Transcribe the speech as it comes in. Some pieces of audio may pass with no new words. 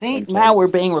See, now we're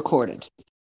being recorded.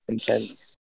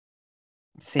 Intense.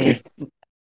 See,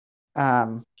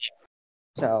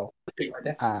 so,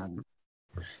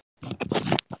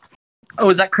 Oh,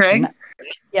 is that Craig?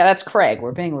 Yeah, that's Craig.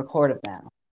 We're being recorded now.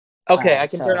 Okay, I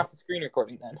can turn off the screen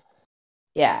recording then.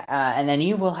 Yeah, and then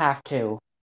you will have to.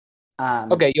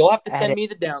 Okay, you'll have to send me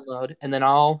the download, and then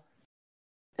I'll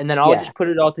just put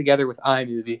it all together with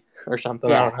iMovie or something.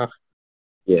 Yeah. I don't know.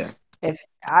 Yeah. If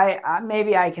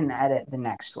maybe I can edit the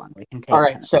next one. We can take. All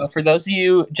right. So for those of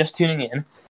you just tuning in,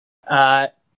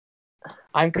 I'm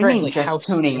currently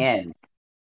tuning in.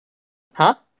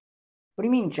 Huh? What do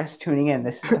you mean just tuning in?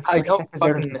 This is the first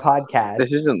episode of the podcast.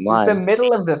 This isn't live. This is the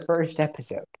middle of the first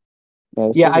episode.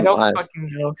 No, yeah, I don't fucking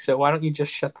know. So why don't you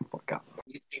just shut the fuck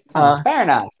up? Fair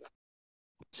enough.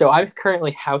 So I'm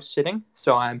currently house sitting.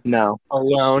 So I'm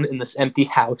alone in this empty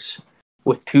house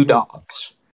with 2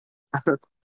 dogs.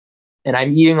 And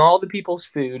I'm eating all the people's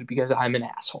food because I'm an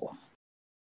asshole.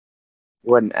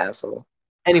 What an asshole.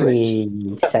 Anyways.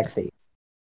 Pretty sexy.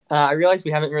 I realize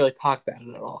we haven't really talked about it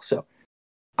at all. So,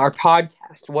 our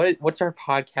podcast. What's our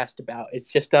podcast about?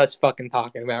 It's just us fucking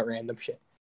talking about random shit.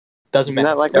 Doesn't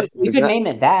matter. We could name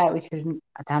it that. We could.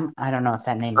 I don't know if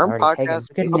that name is already taken.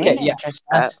 We could name it just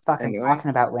us fucking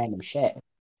talking about random shit.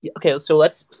 Yeah, okay, so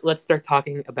let's start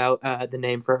talking about the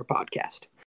name for our podcast.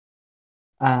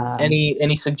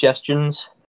 Any suggestions?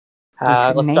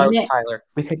 Let's start with Tyler.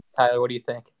 Tyler, what do you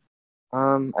think?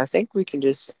 I think we can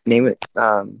just name it.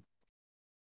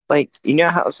 Like, you know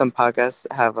how some podcasts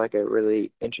have like a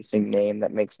really interesting name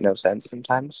that makes no sense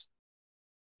sometimes?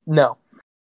 No.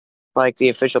 Like the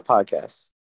official podcast.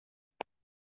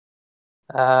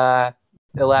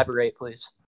 Elaborate, please.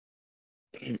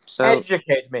 So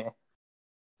educate me.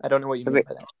 I don't know what you mean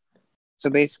by that. So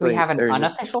basically, we have an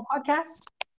unofficial podcast.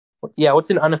 Yeah,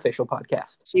 what's an unofficial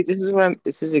podcast? See, this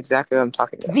is exactly what I'm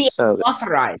talking about. The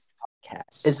authorized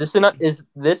podcast. Is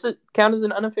this count as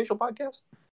an unofficial podcast?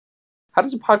 How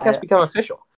does a podcast become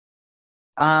official?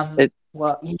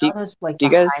 Well, you know those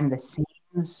behind the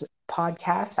scenes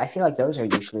podcasts? I feel like those are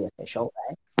usually official,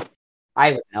 right?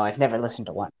 I would know. I've never listened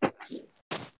to one.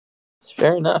 It's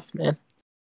fair enough, man.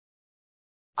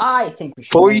 I think we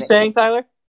should. What were you saying, Tyler?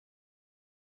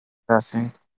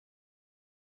 Nothing.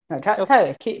 No,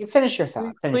 Tyler, finish your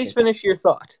thought. Please finish your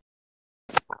thought.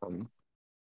 Well,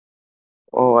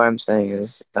 what I'm saying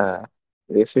is, the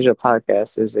official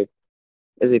podcast is a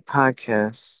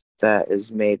podcast that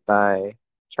is made by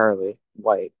Charlie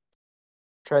White.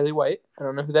 Charlie White? I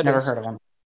don't know who that is. Never heard of him.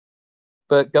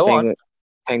 But go on.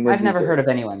 I've never heard of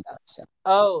anyone though. So.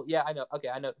 Oh yeah, I know. Okay,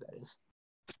 I know who that is.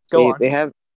 Go on. They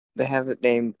have it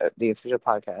named the official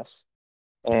podcast,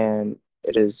 and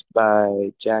it is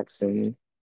by Jackson,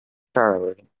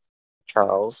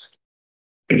 Charles,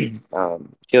 the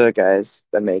other guys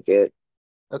that make it.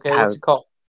 Okay, what's it called?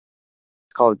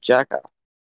 It's called Jack Off.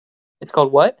 It's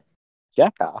called what?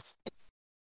 Jack Off.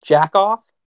 Jack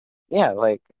Off? Yeah,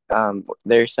 like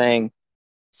they're saying.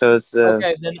 So it's the.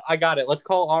 Okay, then I got it. Let's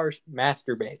call ours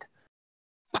Masturbate.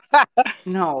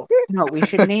 No, we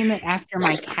should name it after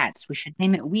my cats. We should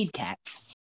name it Weed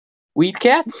Cats. Weed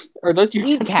Cats? Or those your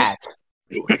Weed Cats?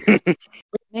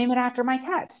 Name it after my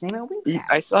cats. Name it Weed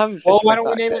Cats. I still haven't. Well, why don't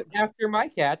we name it after my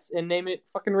cats and name it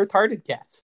fucking Retarded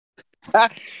Cats? I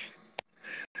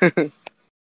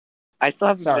still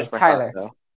haven't. Sorry, Tyler.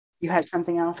 Thought, you had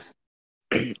something else?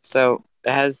 So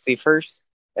it has the first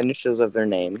initials of their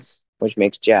names, which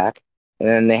makes Jack, and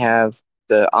then they have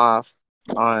the off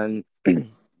on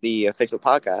the official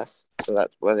podcast, so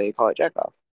that's why they call it Jack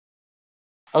Off.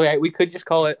 Okay, we could just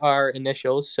call it our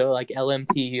initials, so like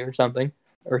LMT or something,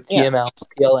 or TML,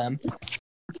 TLM.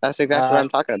 That's exactly what I'm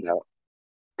talking about.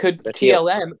 Could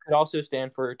TLM could also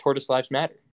stand for Tortoise Lives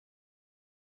Matter.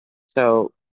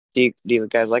 So, do you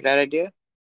guys like that idea?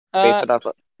 Based off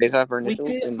our initials.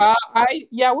 We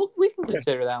can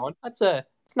consider that one. It's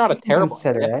not a terrible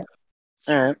idea. It.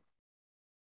 All right.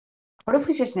 What if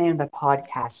we just named the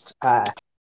podcast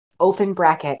open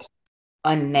bracket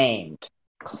unnamed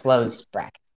closed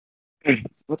bracket?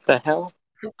 What the hell?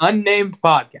 Unnamed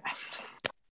podcast.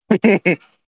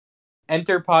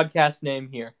 Enter podcast name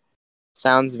here.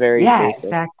 Sounds very basic.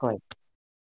 Exactly.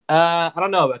 I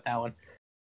don't know about that one.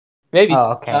 Maybe.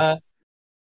 Oh, okay.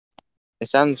 It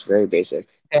sounds very basic.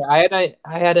 Okay,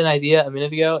 I had an idea a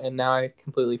minute ago, and now I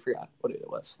completely forgot what it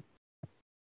was.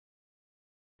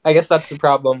 I guess that's the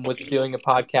problem with doing a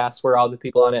podcast where all the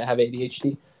people on it have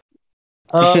ADHD.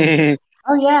 Oh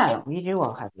yeah, we do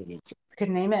all have ADHD. We could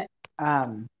name it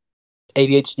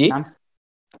ADHD.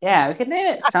 Yeah, we could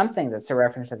name it something that's a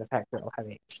reference to the fact that we all have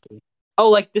ADHD. Oh,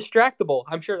 like Distractable.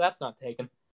 I'm sure that's not taken.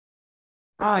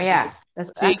 Oh yeah,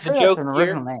 See, the joke an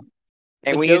original name.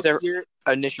 And we use our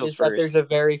initials is first. that there's a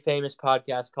very famous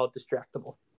podcast called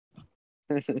Distractable.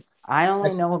 I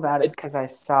only know about it because I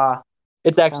saw.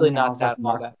 It's actually not that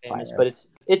all that famous, but it's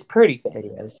pretty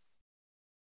famous.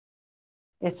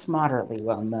 It's moderately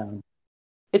well known.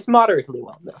 It's moderately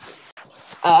well known.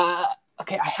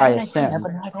 Okay, I had an idea,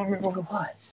 but I don't remember what it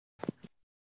was.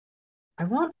 I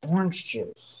want orange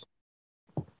juice.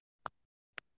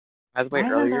 By the way,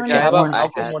 earlier, guys, how about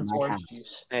Malcolm wants orange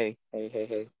juice? Hey.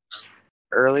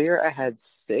 Earlier, I had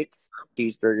 6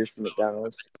 cheeseburgers from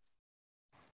McDonald's.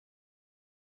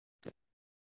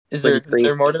 Is there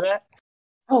more to that?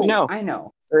 Oh, no. I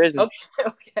know. There isn't.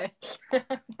 Okay.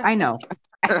 I know.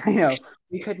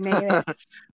 We could name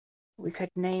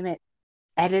it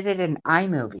Edited in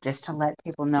iMovie just to let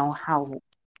people know how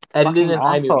Edited in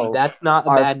iMovie. That's not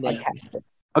a bad name.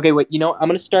 Okay, wait. I'm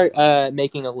gonna start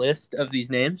making a list of these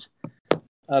names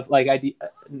of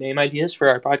name ideas for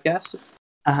our podcast.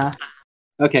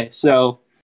 Okay, so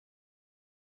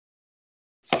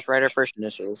just write our first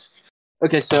initials.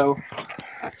 Okay, so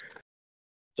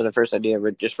the first idea,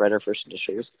 we're just write our first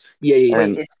initials. Yeah.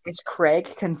 Wait, is Craig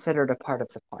considered a part of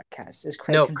the podcast?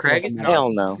 Craig is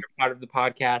not part of the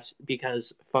podcast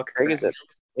because fuck Craig.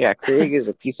 Craig is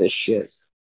a piece of shit.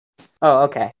 Oh,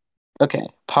 okay. Okay,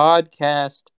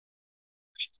 podcast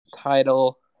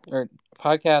title or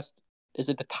podcast. Is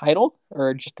it the title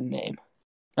or just a name?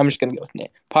 I'm just gonna go with name.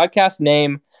 Podcast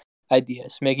name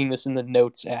ideas. Making this in the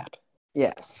notes app.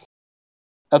 Yes.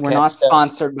 Okay, we're not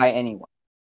sponsored by anyone.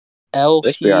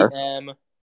 LTM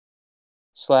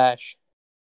 /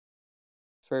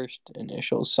 first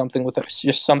initials. Something with our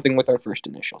first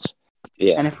initials.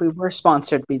 Yeah. And if we were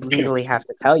sponsored, we'd legally have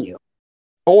to tell you.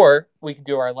 Or we could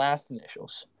do our last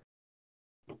initials.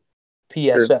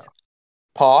 PSO.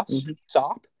 Pause.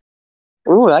 Stop.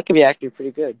 Ooh, that could be actually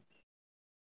pretty good.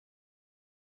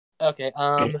 Okay.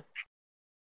 Have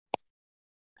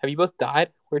you both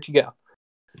died? Where'd you go?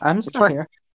 I'm still here.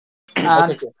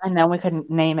 And then we could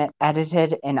name it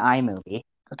Edited in iMovie.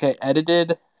 Okay,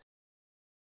 Edited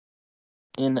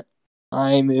in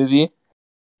iMovie.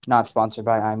 Not sponsored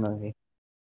by iMovie.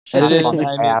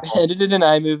 Edited in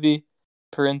iMovie.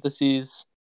 Parentheses.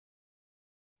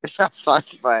 It's not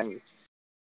sponsored by me.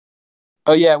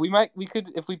 Oh yeah, we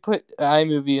could if we put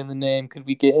iMovie in the name. Could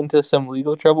we get into some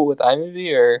legal trouble with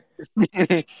iMovie or?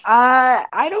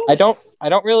 I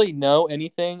don't really know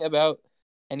anything about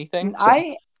anything.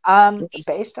 So.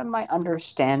 Based on my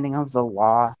understanding of the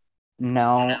law,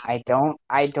 no, I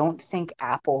don't think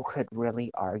Apple could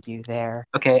really argue there.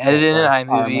 Okay, Edited in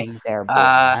iMovie. Their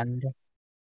brand.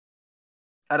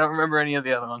 I don't remember any of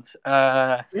the other ones.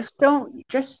 I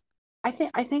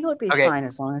think it would be fine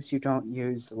as long as you don't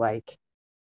use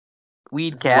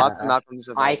Weedcat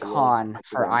icon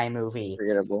for iMovie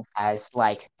as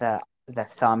the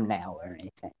thumbnail or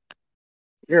anything.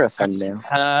 You're a thumbnail.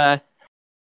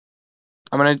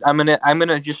 I'm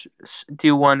gonna just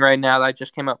do one right now that I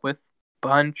just came up with.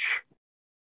 Bunch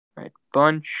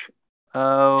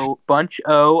O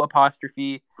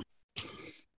apostrophe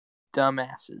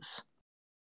dumbasses.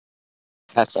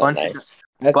 That's not nice.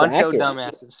 That's bunch accurate. O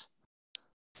dumbasses.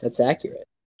 That's accurate.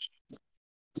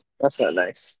 That's not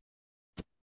nice.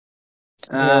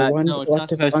 No, it's not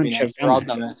supposed to be nice. We're all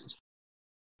dumbasses.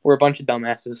 We're a bunch of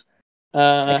dumbasses.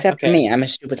 Except for me, I'm a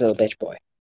stupid little bitch boy.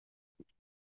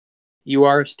 You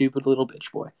are a stupid little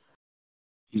bitch boy.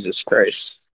 Jesus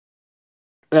Christ.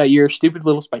 You're a stupid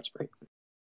little Sprite spray.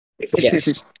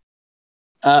 Yes.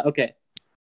 Okay.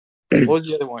 What was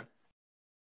the other one?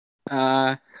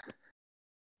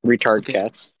 Retard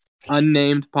Cats.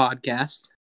 Unnamed podcast.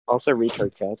 Also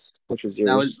Retard Cats, which was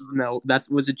yours. That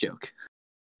was a joke.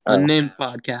 Unnamed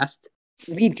podcast.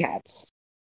 Weed Cats.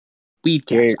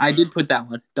 I did put that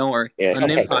one. Don't worry. Yeah,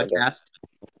 Unnamed podcast.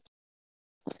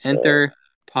 Enter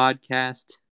podcast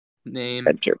name.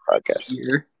 Enter podcast.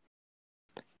 Here.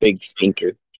 Big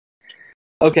stinker.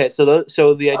 Okay, so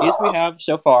the ideas we have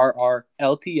so far are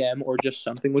LTM or just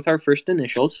something with our first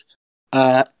initials.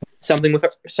 Something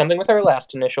with our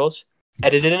last initials.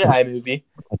 Edited in iMovie.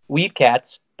 Weed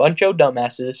Cats. Bunch of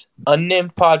dumbasses.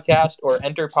 Unnamed podcast or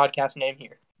enter podcast name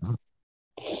here.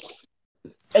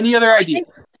 Any other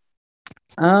ideas?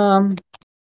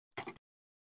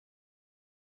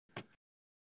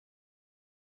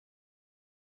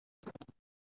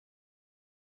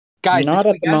 Guys, not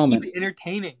at the moment. Keep it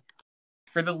entertaining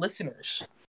for the listeners.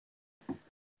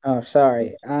 Oh,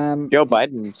 sorry. Joe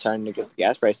Biden's trying to get the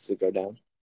gas prices to go down.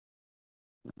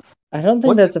 I don't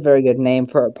think that's a very good name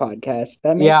for a podcast.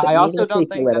 I also don't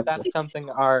think that's something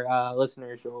our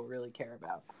listeners will really care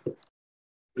about.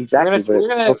 Exactly,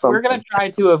 we're gonna try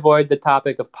to avoid the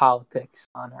topic of politics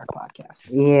on our podcast.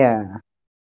 Yeah.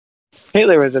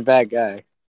 Hitler was a bad guy.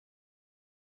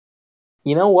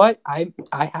 You know what? I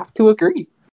have to agree.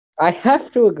 I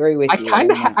have to agree with you.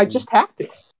 I just have to.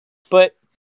 But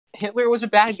Hitler was a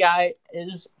bad guy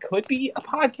could be a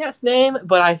podcast name,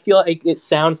 but I feel like it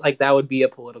sounds like that would be a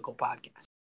political podcast.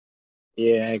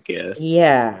 Yeah, I guess.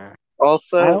 Yeah.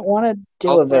 Also, I don't want to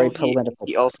do a very political.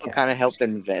 He also kind of helped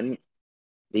invent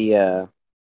the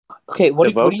the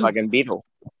Volkswagen Beetle.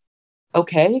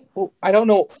 Okay, well, I don't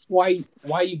know why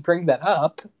you bring that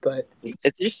up, but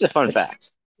it's just a fun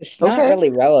fact. It's not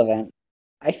really relevant.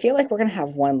 I feel like we're gonna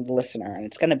have one listener, and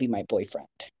it's gonna be my boyfriend.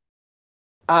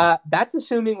 That's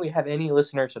assuming we have any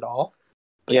listeners at all.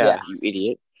 But yeah, you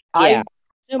idiot. I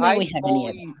do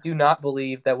not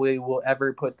believe that we will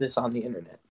ever put this on the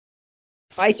internet.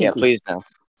 I think please no.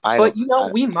 But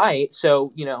we might.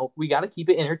 So we got to keep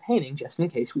it entertaining just in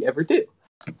case we ever do.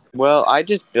 Well, I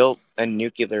just built a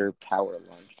nuclear power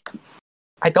launch.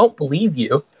 I don't believe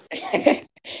you.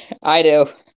 I do.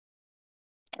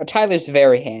 Tyler's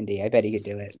very handy. I bet he could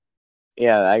do it.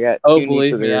 Yeah, I got.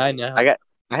 Believe me, I know.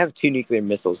 I have 2 nuclear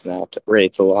missiles now ready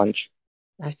to launch.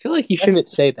 I feel like you shouldn't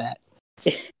say that.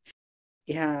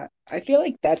 Yeah, I feel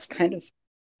like that's kind of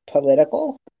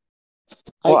political.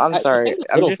 Well, I'm sorry.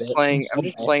 I'm just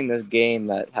playing this game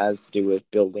that has to do with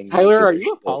building. Tyler, are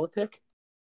you a politic?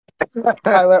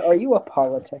 Tyler, are you a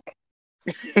politic?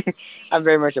 I'm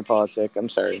very much a politic. I'm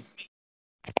sorry.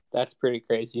 That's pretty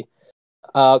crazy.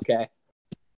 Okay.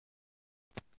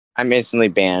 I'm instantly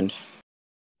banned.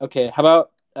 Okay, how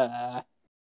about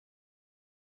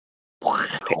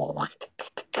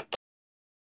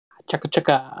chaka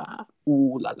chaka.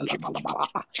 Ooh la la la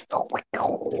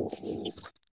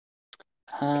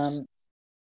la.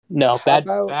 No, bad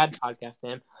podcast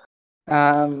name.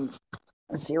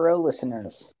 0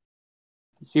 listeners.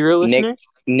 0 listeners?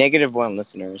 -1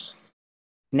 listeners.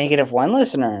 -1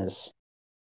 listeners.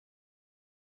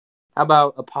 How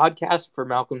about a podcast for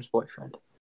Malcolm's boyfriend?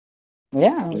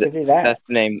 Yeah, we could do that. That's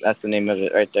the name. That's the name of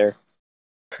it right there.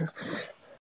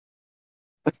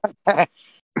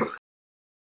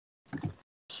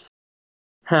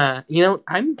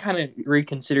 I'm kind of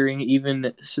reconsidering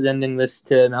even sending this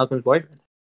to Malcolm's boyfriend.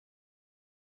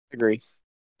 Agree.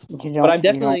 But I'm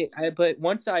definitely. But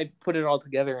once I've put it all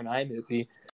together in iMovie,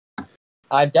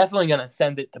 I'm definitely gonna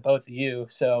send it to both of you.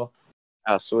 So.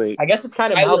 Oh, sweet. I guess it's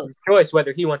kind of Malcolm's choice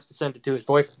whether he wants to send it to his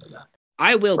boyfriend or not.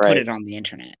 I will put it on the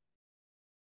internet.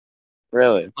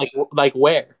 Really? Like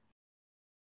where?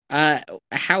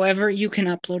 However you can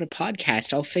upload a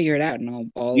podcast, I'll figure it out and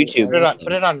I'll YouTube.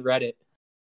 Put it on Reddit.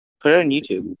 Put it on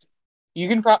YouTube. You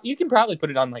can probably put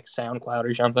it on like SoundCloud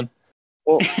or something.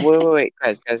 Well, wait,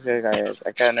 guys! I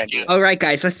got an idea. All right,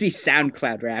 guys, let's be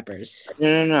SoundCloud rappers.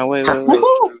 No, wait.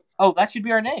 Oh, that should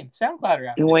be our name, SoundCloud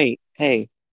rappers. Wait, hey.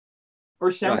 Or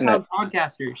SoundCloud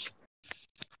podcasters.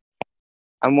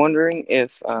 I'm wondering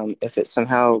if it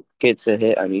somehow gets a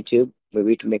hit on YouTube, maybe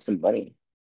we can make some money.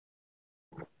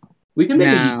 We can make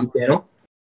a YouTube channel.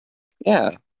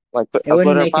 Yeah, it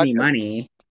wouldn't make any money.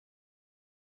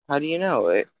 How do you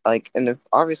know?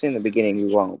 Obviously in the beginning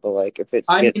we won't, but like if it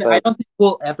I don't think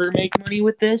we'll ever make money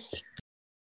with this.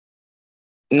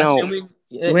 No,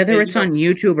 whether it's on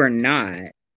YouTube or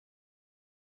not.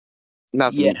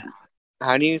 Malcolm, yeah.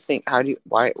 Why do you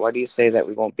say that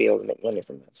we won't be able to make money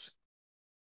from this?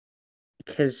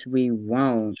 Because we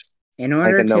won't. In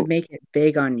order to make it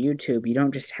big on YouTube, you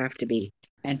don't just have to be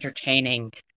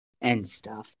entertaining and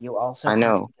stuff. You also have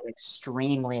to be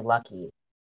extremely lucky.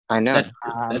 I know.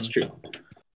 That's true.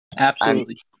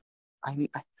 Absolutely.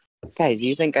 Guys,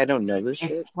 you think I don't know this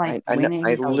shit? Like I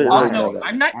literally know that.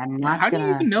 I'm not. How do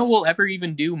you even know we'll ever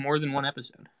even do more than one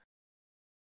episode?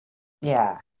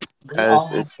 Yeah. We all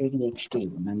have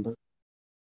ADHD, remember?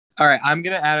 All right, I'm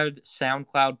going to add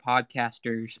SoundCloud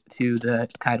podcasters to the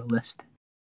title list.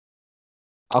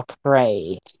 I'll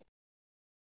pray.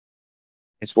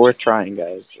 It's worth trying,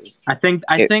 guys. I think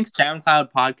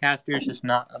SoundCloud podcasters is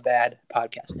not a bad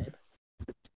podcast name.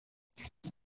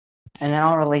 And then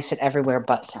I'll release it everywhere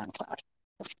but SoundCloud.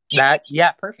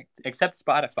 Perfect. Except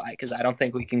Spotify, because I don't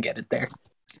think we can get it there.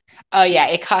 Oh yeah,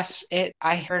 it costs it.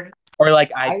 I heard. Or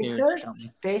like iTunes or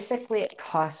something. Basically, it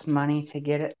costs money to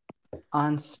get it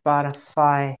on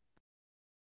Spotify.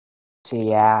 So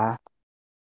yeah.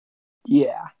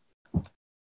 Yeah.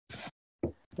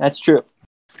 That's true.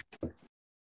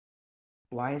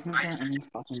 Why isn't there any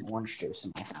fucking orange juice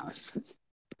in my house?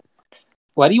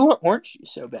 Why do you want orange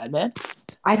juice so bad, man?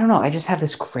 I don't know. I just have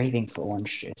this craving for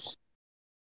orange juice.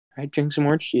 All right, drink some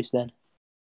orange juice then.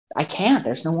 I can't.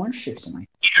 There's no orange juice in my.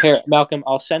 Here, Malcolm,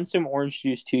 I'll send some orange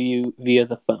juice to you via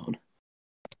the phone.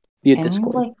 Via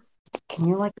Discord. Can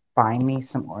you find me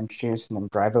some orange juice and then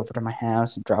drive over to my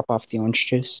house and drop off the orange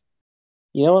juice?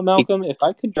 You know what, Malcolm? If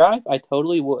I could drive, I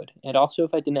totally would. And also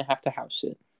if I didn't have to house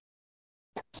it.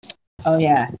 Oh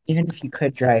yeah, even if you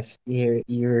could drive, you.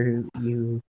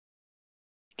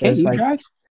 Can you drive?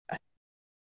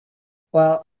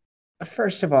 Well,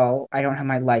 first of all, I don't have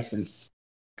my license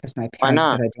because my parents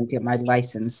said I don't get my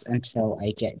license until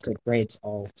I get good grades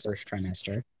all first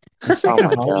trimester.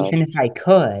 Second of all, even if I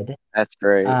could, that's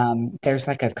great. There's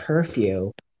a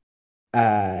curfew,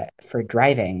 for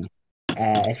driving.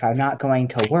 If I'm not going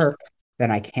to work,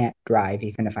 then I can't drive,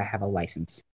 even if I have a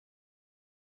license.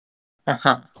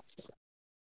 Until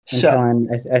I'm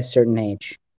a certain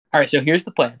age. All right, so here's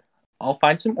the plan. I'll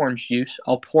find some orange juice.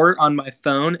 I'll pour it on my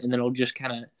phone, and then it'll just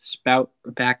kind of spout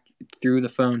back through the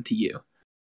phone to you.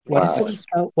 What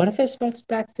if it spouts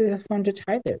back through the phone to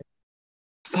Tyler?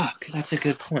 Fuck, that's a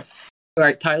good point. All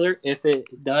right, Tyler, if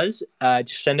it does,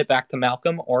 just send it back to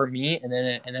Malcolm or me, and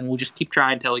then we'll just keep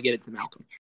trying until we get it to Malcolm.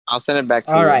 I'll send it back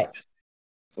to you. All right.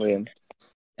 William.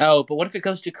 Oh, but what if it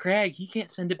goes to Craig? He can't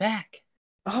send it back.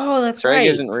 Oh, that's right. Craig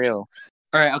isn't real.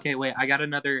 All right, okay, wait. I got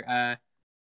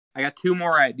two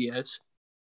more ideas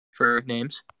for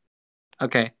names.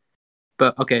 Okay.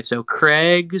 So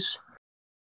Craig's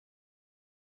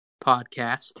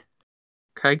podcast,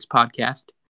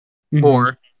 mm-hmm.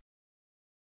 or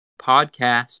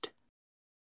podcast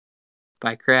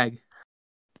by Craig.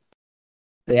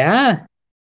 Yeah.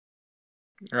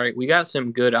 All right, we got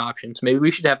some good options. Maybe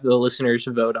we should have the listeners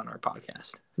vote on our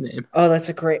podcast name. Oh, that's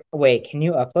a great... Wait, can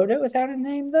you upload it without a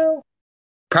name, though?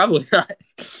 Probably not.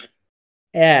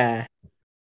 Yeah.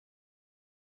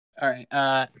 All right.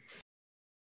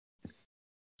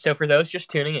 So for those just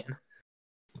tuning in,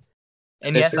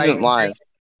 and this isn't live.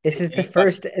 This is the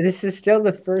first. This is still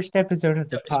the first episode of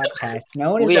the podcast.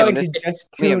 No one is going to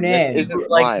just tune in.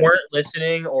 Weren't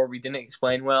listening or we didn't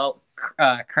explain well.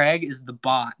 Craig is the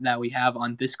bot that we have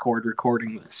on Discord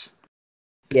recording this.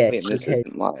 Yes, this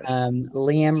isn't live.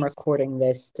 Liam recording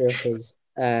this through his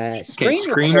screen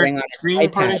recording on his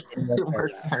iPad. Doesn't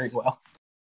work very well.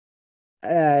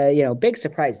 Big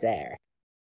surprise there.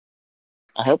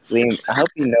 I hope you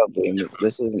know, Liam,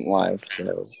 this isn't live,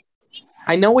 so.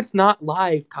 I know it's not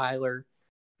live, Tyler.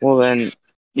 Well, then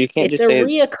you can't just say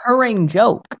it's a reoccurring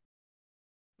joke.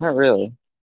 Not really.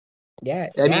 Yeah.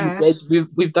 I mean,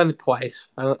 we've done it twice.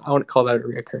 I wouldn't call that a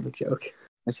reoccurring joke.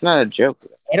 It's not a joke.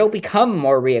 It'll become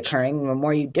more reoccurring the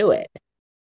more you do it.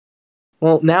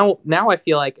 Well, now I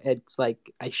feel like it's like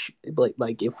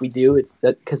like if we do, it's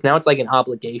that because now it's like an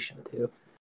obligation to.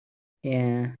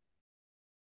 Yeah.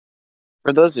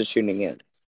 For those who are tuning in.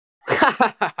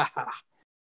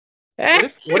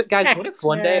 What if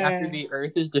one day after the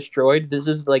Earth is destroyed, this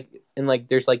is the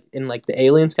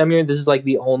aliens come here, this is like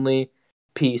the only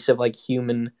piece of like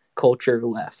human culture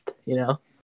left, you know?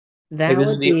 This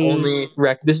is the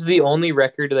only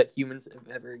record that humans have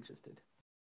ever existed.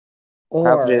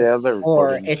 Or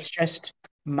it's just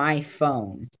my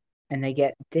phone, and they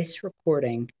get this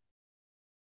recording.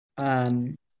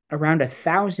 Around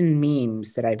 1,000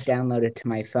 memes that I've downloaded to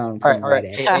my phone from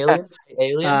Reddit.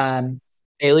 Hey,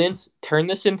 aliens, turn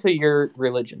this into your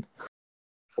religion.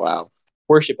 Wow.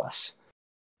 Worship us.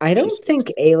 I don't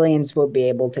think aliens will be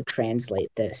able to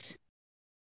translate this.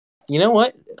 You know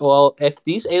what? Well, if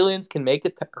these aliens can make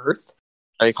it to Earth,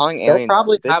 are you calling aliens? They'll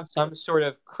probably have some sort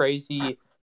of crazy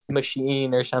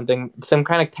machine or something, some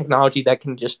kind of technology that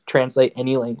can just translate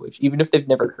any language, even if they've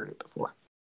never heard it before.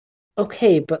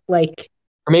 Okay, but like...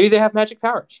 Or maybe they have magic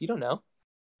powers. You don't know.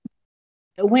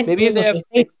 Maybe they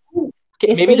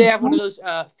have one of those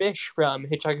fish from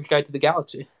Hitchhiker's Guide to the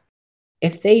Galaxy.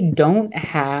 If they don't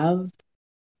have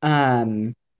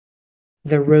the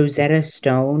Rosetta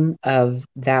Stone of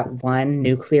that one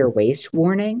nuclear waste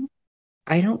warning,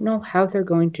 I don't know how they're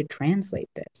going to translate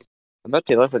this. How about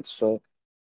the elephant's foot?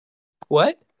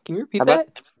 What? Can you repeat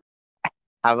that?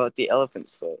 How about the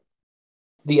elephant's foot?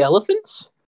 The elephants?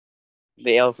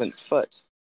 The elephant's foot.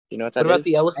 You know what that is? What about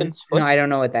the elephant's foot? No, I don't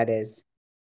know what that is.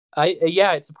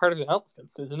 Yeah, it's a part of an elephant,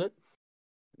 isn't it?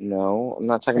 No, I'm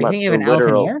not talking about the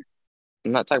literal.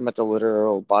 I'm not talking about the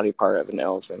literal body part of an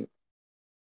elephant.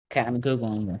 Okay, I'm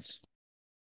Googling this.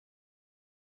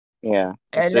 Yeah.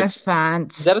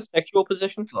 Elephant's. Is that a sexual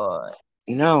position? Foot.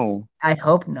 No. I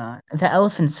hope not. The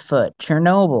elephant's foot.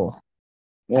 Chernobyl.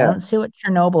 Yeah. I don't see what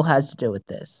Chernobyl has to do with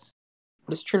this.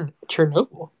 What is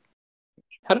Chernobyl?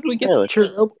 How did we get to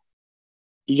Chernobyl?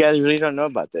 You guys really don't know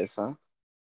about this, huh?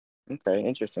 Okay,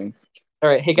 interesting. All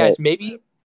right, hey guys, maybe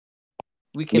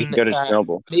we can go to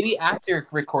Chernobyl. Maybe after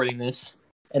recording this,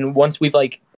 and once we've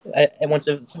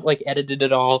edited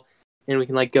it all, and we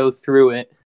can go through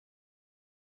it.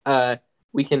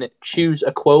 We can choose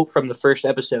a quote from the first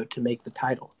episode to make the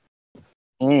title.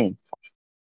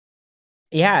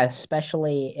 Yeah,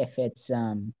 especially if it's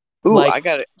Ooh, I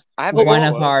got it. I have one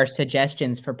of our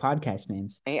suggestions for podcast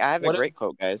names. Hey, I have a great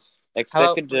quote, guys.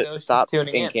 Expected to stop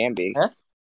in Canby. Huh?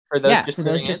 For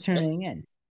those just tuning in.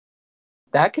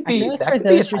 That could be. I feel like for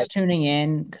those just tuning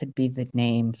in could be the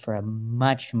name for a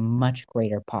much, much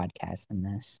greater podcast than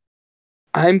this.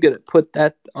 I'm gonna put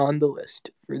that on the list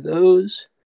for those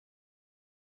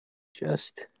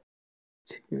just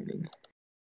tuning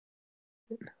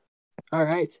in. All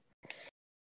right.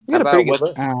 How about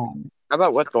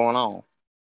what's going on?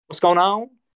 What's going on?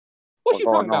 What you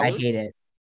talking about? I hate it.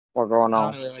 What's going on?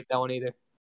 I don't really like that one either.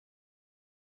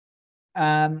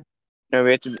 No,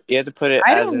 you have to put it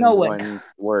as in one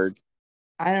word.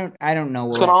 I don't know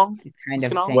what's going on. Kind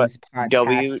of things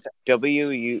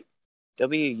podcast.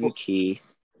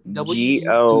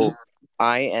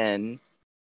 WTGOINON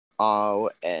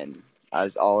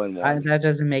as all in one. That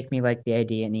doesn't make me like the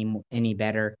idea any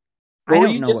better. What were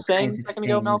you just saying a second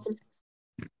ago, Malcolm?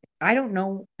 I don't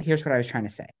know. Here's what I was trying to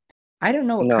say. I don't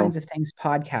know what kinds of things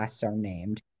podcasts are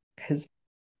named because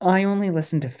I only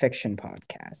listen to fiction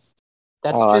podcasts.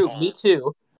 That's true. Me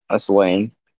too. That's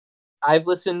lame. I've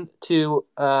listened to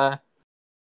a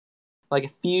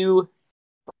few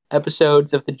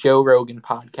episodes of the Joe Rogan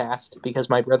podcast because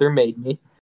my brother made me.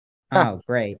 Oh,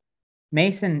 great.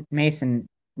 Mason,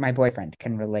 my boyfriend,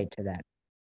 can relate to that.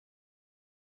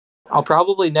 I'll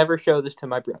probably never show this to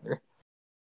my brother.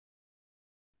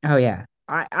 Oh yeah.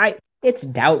 It's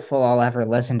doubtful I'll ever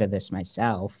listen to this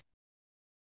myself.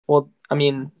 Well, I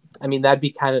mean that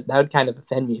would kind of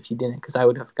offend me if you didn't, because I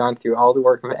would have gone through all the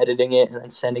work of editing it and then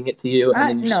sending it to you.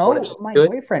 And then you my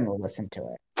boyfriend will listen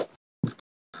to it.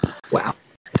 Wow,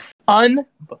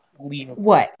 unbelievable!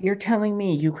 What, you're telling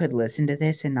me you could listen to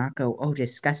this and not go, "Oh,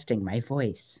 disgusting, my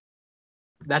voice"?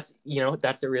 That's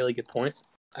a really good point.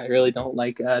 I really don't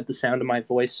like the sound of my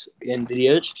voice in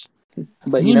videos,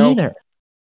 but me neither.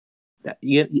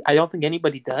 I don't think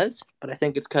anybody does, but I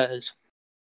think it's because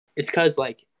it's not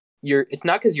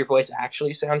because your voice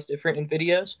actually sounds different in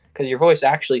videos, because your voice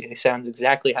actually sounds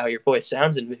exactly how your voice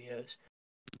sounds in videos,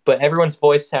 but everyone's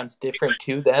voice sounds different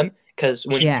to them because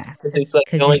when it's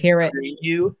like you hear it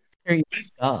you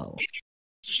go,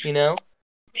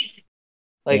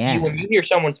 when you hear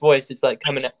someone's voice, it's like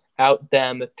coming out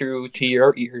them through to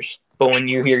your ears, but when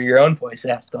you hear your own voice, it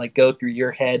has to go through your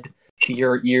head to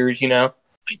your ears,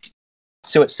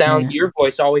 so it sounds your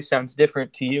voice always sounds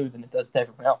different to you than it does to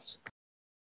everyone else.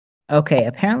 Okay,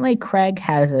 apparently Craig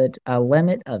has a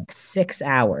limit of 6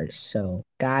 hours, so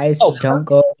guys, don't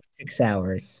go over 6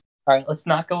 hours. All right, let's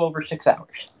not go over 6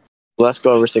 hours. Let's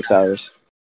go over 6 hours.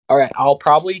 All right, I'll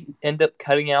probably end up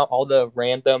cutting out all the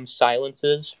random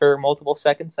silences for multiple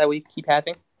seconds that we keep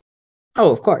having. Oh,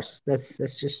 of course. That's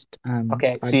just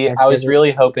okay. See, I was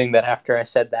really hoping that after I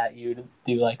said that, you'd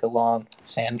do a long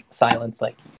silence,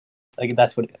 like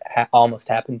that's what almost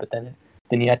happened. But then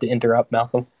you had to interrupt,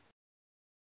 Malcolm.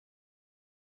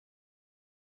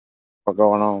 What's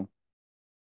going on?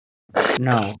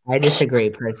 No, I disagree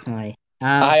personally.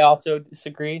 I also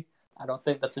disagree. I don't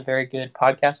think that's a very good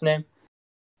podcast name.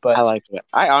 But I like it.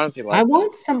 I honestly like it. I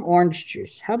want some orange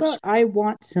juice. How about I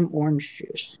want some orange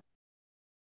juice?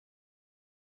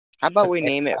 How about we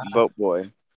name it Boat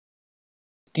Boy?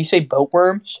 Do you say boat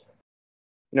worms?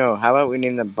 No, how about we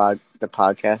name the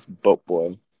podcast Boat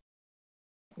Boy?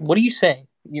 What are you saying?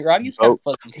 Your audio's kind of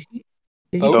fuzzy.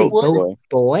 Did you say Boat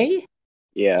Boy?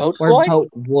 Yeah. Boat or boy? Boat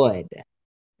Wood?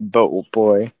 Boat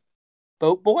Boy.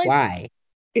 Boat Boy? Why?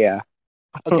 Yeah.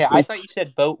 Okay, I thought you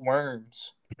said boat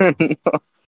worms.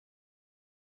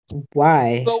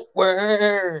 Why? Boat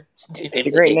worms. It's a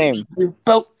great name.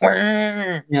 Boat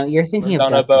worms. No, you're thinking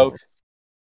of DuckTales.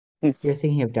 You're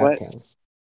thinking of DuckTales.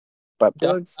 Butt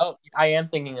plugs? Oh, I am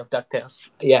thinking of DuckTales.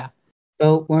 Yeah.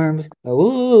 Boat worms.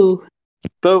 Ooh.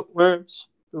 Boat worms.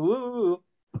 Ooh.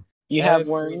 You have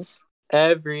worms?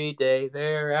 Every day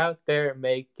they're out there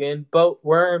making boat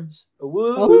worms.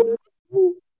 Ooh.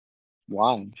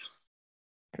 Why?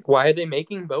 Why are they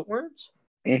making boat worms?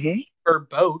 Mm-hmm. For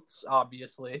boats,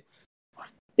 obviously.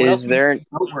 Is there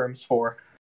boat worms for?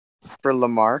 For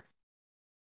Lamar?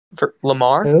 For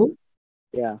Lamar? Who?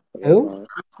 Yeah. Who?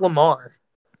 Who's Lamar?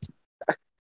 I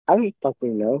don't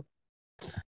fucking know.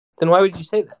 Then why would you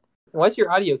say that? Why does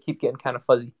your audio keep getting kind of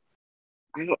fuzzy?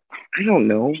 I don't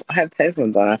know. I have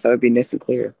headphones on. I thought it'd be nice and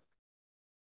clear.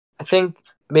 I think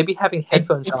Maybe having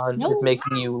headphones on is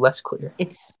making you less clear.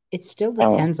 It still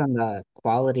depends on the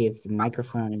quality of the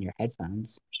microphone in your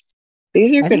headphones.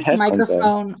 These are good headphones. The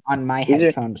microphone on my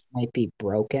headphones might be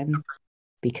broken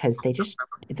because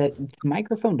the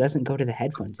microphone doesn't go to the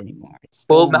headphones anymore.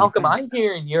 Well, Malcolm, I'm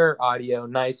hearing your audio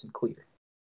nice and clear.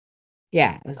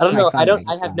 Yeah, I don't know.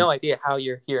 I have no idea how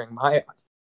you're hearing my audio.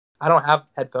 I don't have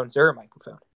headphones or a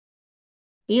microphone.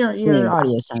 Your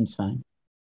audio sounds fine.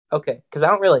 Okay, because I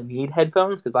don't really need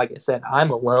headphones because, like I said, I'm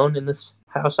alone in this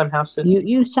house I'm house sitting.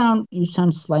 You sound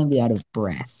slightly out of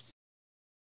breath.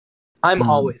 I'm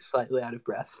always slightly out of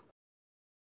breath.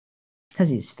 Because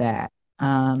he's fat.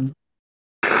 All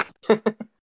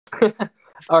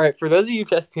right, for those of you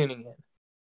just tuning in,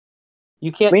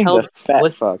 you can't tell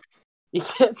fat fuck. You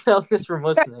can't tell this from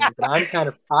listening, but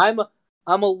I'm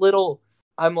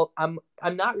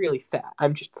not really fat.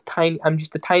 I'm just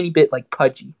a tiny bit like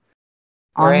pudgy.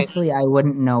 Honestly, right? I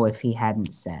wouldn't know if he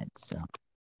hadn't said so.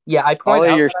 Yeah, I point out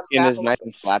all of your skin is nice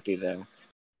and flappy though.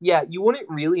 Yeah, you wouldn't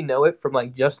really know it from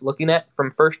like just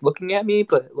first looking at me,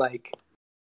 but like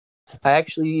I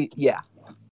actually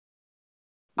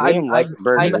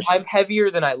I'm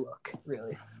heavier than I look,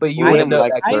 really. But you wouldn't know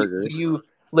that. You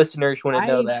listeners wouldn't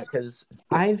know that because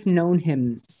I've known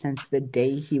him since the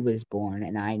day he was born,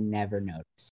 and I never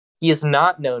noticed. He has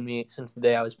not known me since the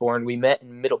day I was born. We met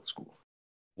in middle school.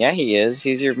 Yeah, he is.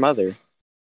 He's your mother.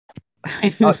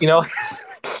 You know,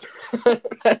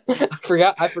 I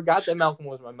forgot that Malcolm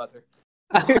was my mother.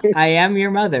 I am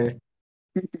your mother,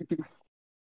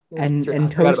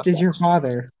 and Toast is your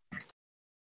father.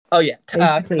 Oh yeah. For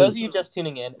those of you just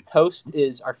tuning in, Toast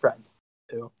is our friend.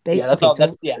 That's all.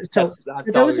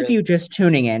 For those of you just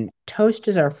tuning in, Toast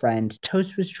is our friend.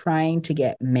 Toast was trying to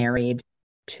get married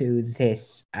to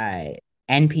this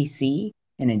NPC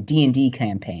in a D&D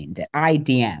campaign that I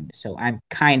DM'd, so I'm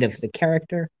kind of the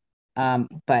character.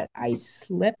 But I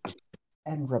slipped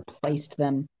and replaced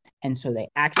them, and so they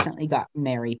accidentally got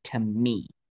married to me.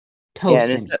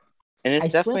 Toast and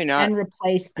it's definitely not. And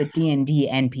replaced the D&D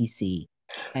NPC,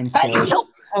 and so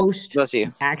Toast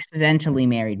accidentally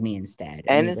married me instead.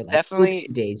 And it's definitely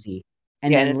Daisy.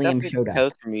 And then Liam showed up.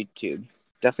 Toast from YouTube.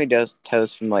 Definitely does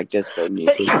Toast from like Discord and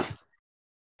YouTube.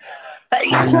 I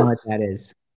don't know what that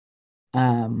is.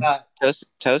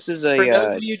 Toast is a. For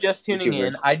those of you just tuning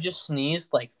in, I just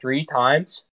sneezed like 3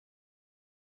 times.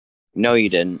 No, you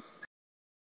didn't.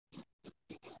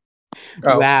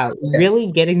 Wow,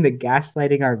 really getting the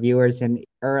gaslighting our viewers in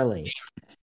early.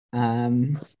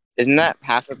 Isn't that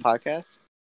half the podcast?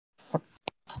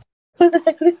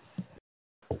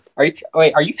 Are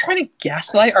you trying to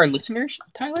gaslight our listeners,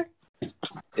 Tyler?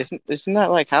 Isn't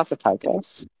that like half the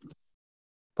podcast?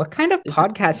 What kind of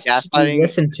podcast do you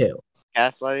listen to?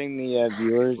 Gaslighting the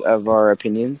viewers of our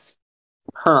opinions?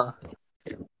 Huh.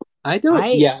 I don't.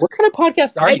 What kind of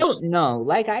podcast are you? I don't know.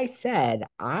 Like I said,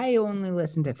 I only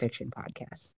listen to fiction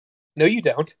podcasts. No, you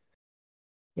don't.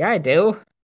 Yeah, I do.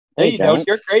 No, you don't.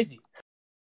 You're crazy.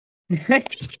 And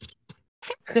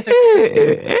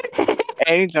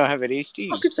you don't have an HD.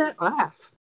 How does that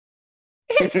laugh?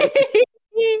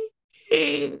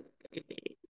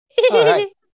 All right.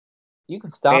 You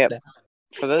can stop that.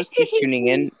 For those just tuning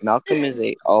in, Malcolm is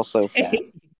also fat.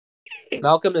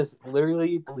 Malcolm is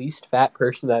literally the least fat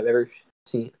person I've ever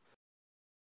seen.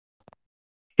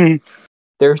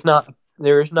 There is not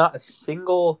a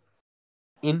single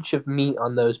inch of meat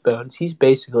on those bones. He's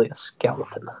basically a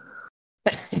skeleton.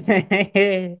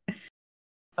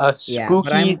 A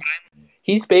spooky.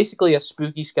 He's basically a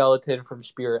spooky skeleton from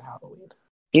Spirit Halloween.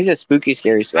 He's a spooky,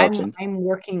 scary skeleton. I'm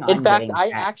working on. In fact, I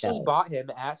actually bought him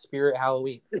at Spirit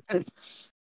Halloween.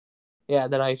 Yeah,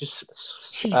 then I just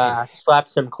slapped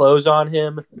some clothes on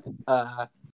him. The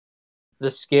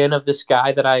skin of this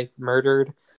guy that I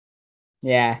murdered.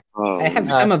 Yeah, I have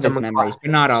some of his memories,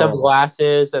 but not all. Some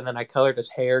glasses, and then I colored his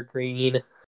hair green. It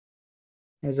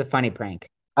was a funny prank.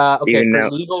 Okay,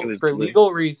 for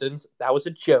legal reasons, that was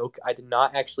a joke. I did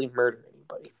not actually murder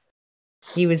anybody.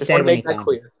 He was just dead when he found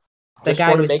clear. The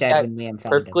guy was dead when Liam found him.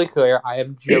 Perfectly clear. I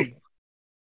am joking.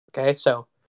 Okay, so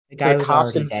the guy was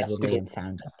already dead when Liam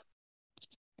found him.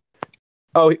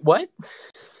 Oh, what?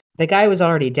 The guy was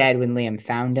already dead when Liam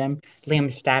found him.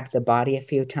 Liam stabbed the body a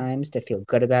few times to feel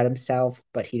good about himself,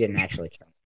 but he didn't actually kill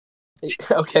him.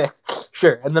 Okay,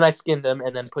 sure. And then I skinned him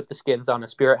and then put the skins on a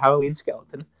Spirit Halloween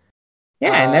skeleton.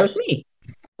 Yeah, and that was me.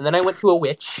 And then I went to a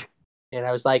witch, and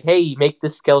I was like, hey, make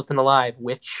this skeleton alive,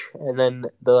 witch. And then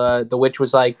the witch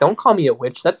was like, don't call me a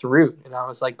witch, that's rude. And I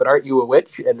was like, but aren't you a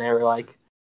witch? And they were like,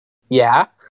 yeah.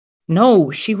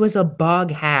 No, she was a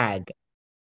bog hag.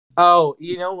 Oh,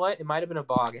 you know what? It might have been a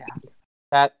bog hag.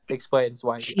 That explains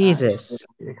why. Jesus.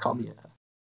 You call me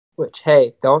Which,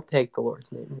 hey, don't take the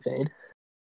Lord's name in vain.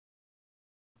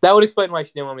 That would explain why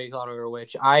she didn't want me to call her a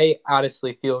witch. I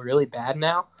honestly feel really bad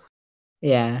now.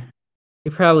 Yeah.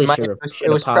 You probably should apologize. It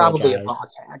was probably a bog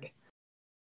hag.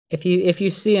 If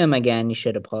you see him again, you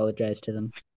should apologize to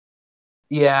them.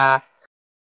 Yeah.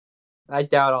 I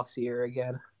doubt I'll see her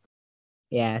again.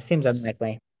 Yeah, seems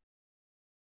unlikely.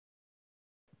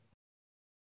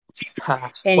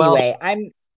 Anyway,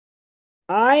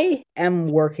 I am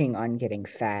working on getting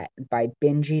fat by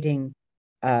binge eating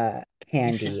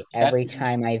candy every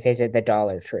time I visit the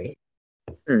Dollar Tree.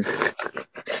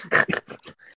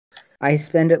 I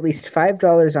spend at least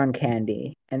 $5 on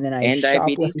candy, and then I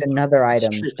shoplift another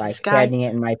item by hiding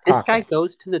it in my pocket. This guy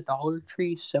goes to the Dollar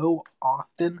Tree so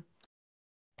often.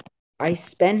 I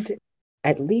spend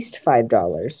at least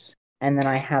 $5, and then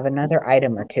I have another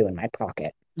item or two in my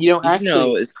pocket.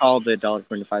 It's called the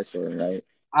 $1.25 store, right?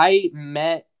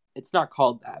 It's not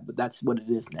called that, but that's what it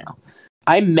is now.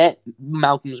 I met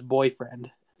Malcolm's boyfriend,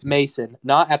 Mason,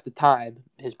 not at the time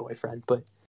his boyfriend, but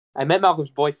I met Malcolm's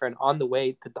boyfriend on the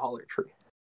way to Dollar Tree.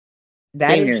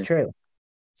 That is true.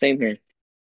 Same here.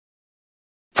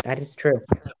 That is true.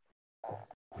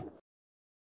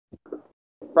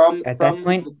 From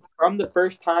the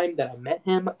first time that I met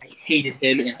him, I hated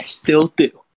him, and I still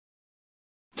do.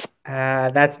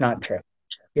 That's not true.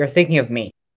 You're thinking of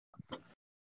me.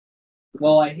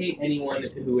 Well, I hate anyone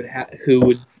who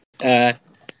would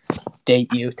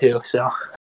date you too. So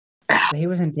but he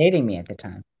wasn't dating me at the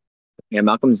time. Yeah,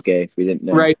 Malcolm's gay. If we didn't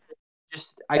know, right?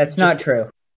 That's not true.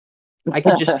 I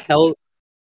could just tell.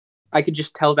 I could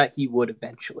just tell that he would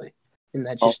eventually, and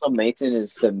that just. Also, Mason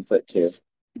is 7'2".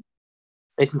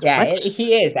 Mason's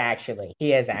he is actually.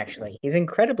 He's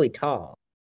incredibly tall.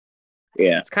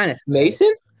 Yeah, it's kind of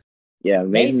Mason. Yeah,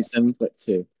 Mason's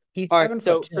 7'2". He's all right.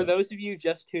 So for those of you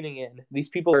just tuning in, these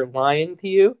people are lying to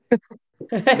you.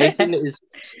 Mason is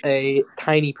a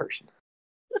tiny person.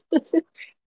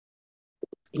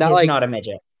 He's not a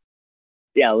midget.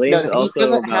 Yeah, Liam is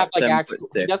also about 7'6".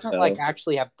 He doesn't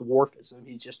actually have dwarfism.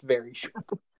 He's just very short.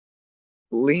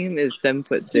 Liam is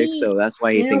 7'6", so that's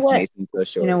why he thinks Mason's so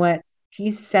short. You know what?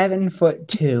 He's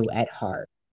 7'2" at heart.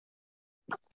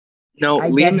 No,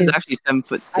 Liam is actually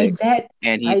 7'6",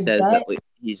 and he says that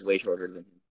he's way shorter than him.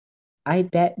 I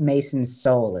bet Mason's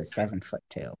soul is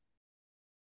 7'2",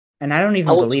 and I don't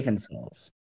even believe in souls.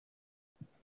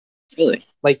 Really?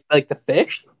 Like the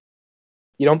fish?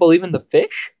 You don't believe in the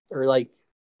fish, or like?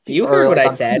 You heard what I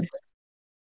said.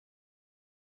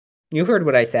 You heard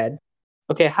what I said.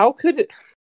 Okay, how could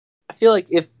I feel like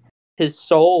if his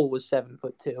soul was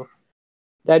 7'2",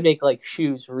 that'd make like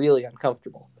shoes really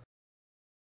uncomfortable.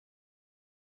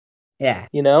 Yeah,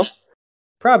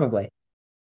 probably.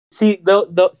 See,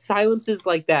 the silences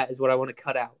like that is what I want to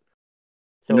cut out.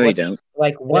 So no, you don't.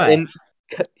 Like what?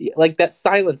 Like that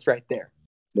silence right there.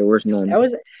 There was none. That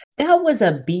was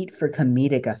a beat for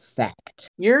comedic effect.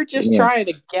 You're just trying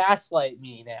to gaslight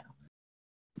me now.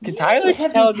 Tyler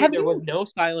telling me there was no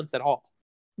silence at all.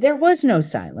 There was no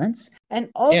silence, and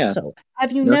also,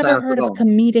 have you never heard of a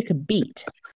comedic beat?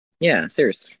 Yeah,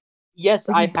 seriously. Yes,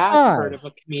 I have heard of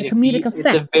a comedic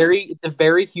effect. It's a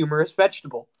very humorous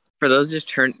vegetable. For those just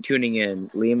tuning in,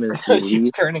 Liam is the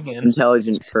least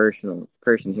intelligent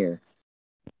person here.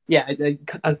 Yeah, a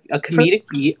comedic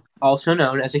beat, also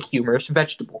known as a humorous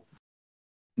vegetable.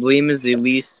 Liam is the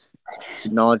least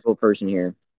knowledgeable person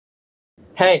here.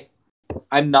 Hey,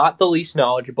 I'm not the least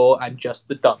knowledgeable. I'm just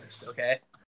the dumbest, okay?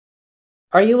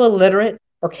 Are you illiterate,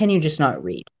 or can you just not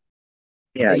read?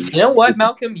 Yeah. You know what,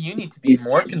 Malcolm? You need to be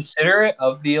more considerate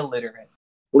of the illiterate.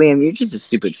 Liam, you're just a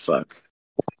stupid fuck.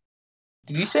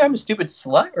 Did you say I'm a stupid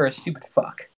slut or a stupid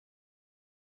fuck?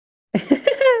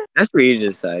 That's for you to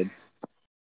decide.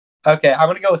 Okay, I'm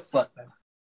gonna go with slut then.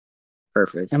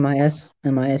 Perfect. Am I a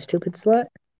stupid slut?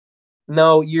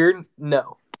 No, you're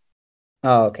no.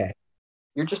 Oh, okay.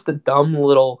 You're just a dumb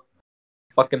little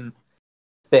fucking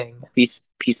thing. Piece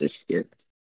of shit.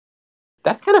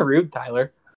 That's kind of rude,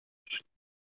 Tyler.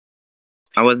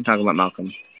 I wasn't talking about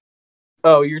Malcolm.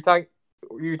 Oh, you're talking.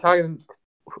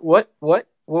 What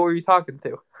were you talking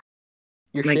to?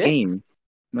 My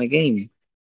game.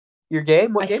 Your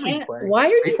game? What game are you playing? Why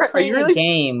are you playing a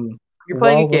game? You're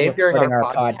playing a game during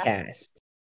our podcast.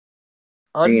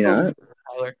 Unbelievable,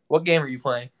 Tyler. What game are you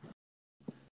playing?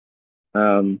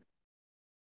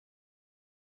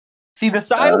 See the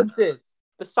silences.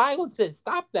 The silences.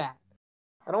 Stop that.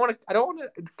 I don't want to.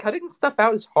 Cutting stuff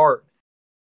out is hard.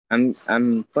 I'm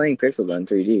playing Pixel Gun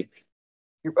 3D.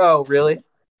 Oh, really?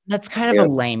 That's kind of a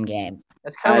lame game.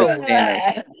 That's kind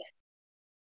of.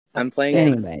 I'm playing.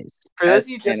 Anyways, for those of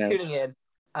you just tuning in,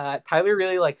 Tyler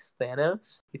really likes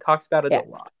Thanos. He talks about it a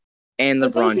lot. And LeBron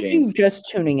James. For those of you just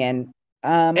tuning in,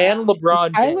 and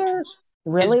LeBron Tyler James.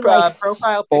 Really his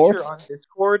profile picture on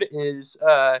Discord is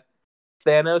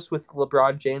Thanos with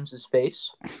LeBron James's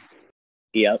face.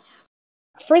 Yep.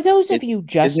 For those of you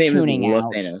just tuning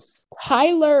out, Thanos.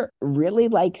 Tyler really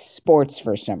likes sports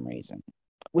for some reason,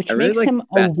 which makes him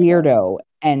a weirdo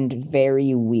and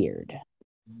very weird.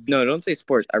 No, don't say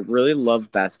sports. I really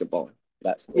love basketball.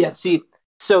 That's sport. Yeah, see,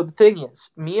 so the thing is,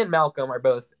 me and Malcolm are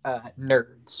both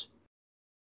nerds.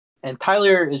 And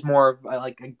Tyler is more of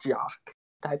like a jock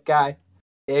type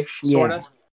guy-ish, sort of.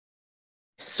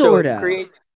 Sort of.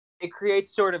 It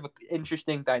creates sort of an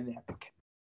interesting dynamic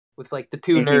with like the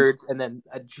two nerds and then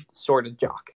a sort of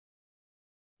jock.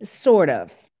 Sort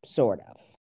of.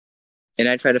 And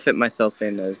I try to fit myself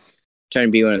in as trying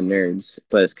to be one of the nerds,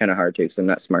 but it's kind of hard to because I'm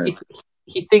not smart.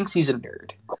 He thinks he's a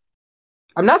nerd.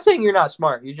 I'm not saying you're not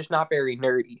smart. You're just not very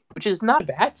nerdy, which is not a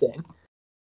bad thing.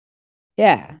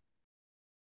 Yeah.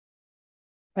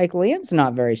 Like, Liam's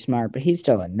not very smart, but he's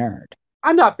still a nerd.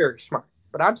 I'm not very smart,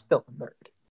 but I'm still a nerd.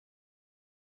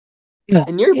 Yeah.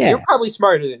 And you're probably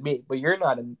smarter than me, but you're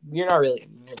not really a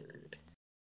nerd.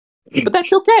 But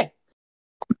that's okay.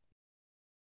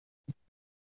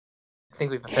 I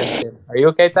think we've offended him. Are you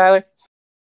okay, Tyler?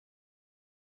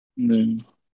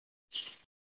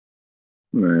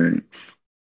 Right.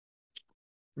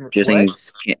 I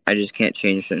just can't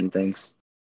change certain things.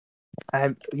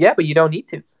 Yeah, but you don't need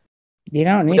to. You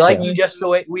don't need to. We like you just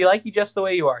the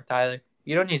way you are, Tyler.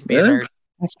 You don't need to be a nerd.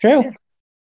 That's true. Yeah.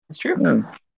 It's true.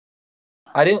 Yeah.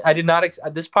 I did not.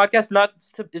 This podcast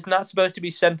is not supposed to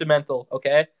be sentimental.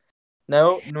 Okay.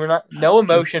 No, we're not. No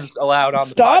emotions allowed on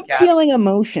the podcast. Stop feeling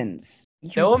emotions.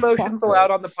 No emotions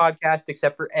allowed on the podcast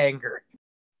except for anger.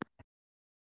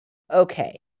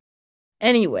 Okay.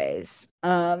 Anyways,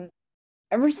 ever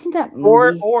seen that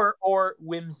movie? Or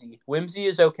whimsy. Whimsy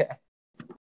is okay.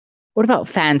 What about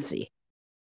fancy?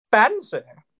 Fancy?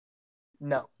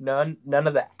 No, none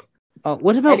of that. Oh,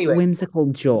 what about whimsical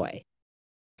joy?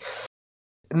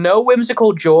 No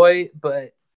whimsical joy,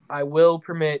 but I will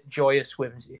permit joyous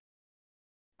whimsy.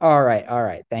 All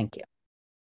right. Thank you.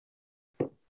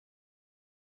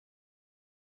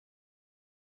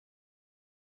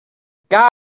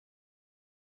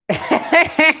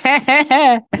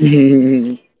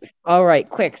 All right,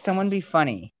 quick, someone be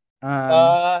funny.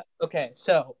 Okay,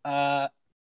 so a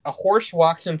horse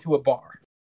walks into a bar.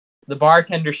 The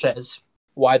bartender says,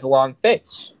 "Why the long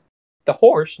face?" The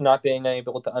horse, not being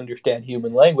able to understand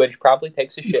human language, probably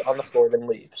takes a shit on the floor and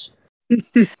leaves.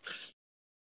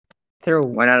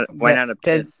 Why not a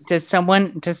piss? Does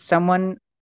someone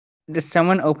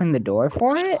open the door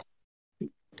for it?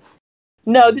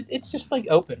 No, it's just like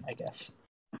open, I guess.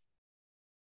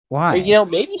 Why? Or,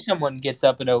 maybe someone gets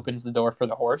up and opens the door for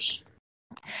the horse.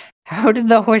 How did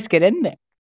the horse get in there?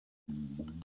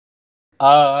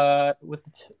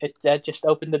 It just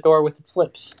opened the door with its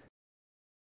lips.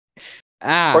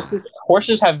 Ah.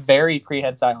 Horses have very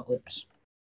prehensile lips.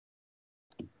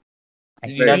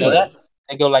 Did you not know that?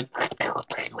 They go like. I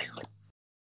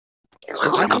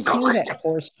just knew that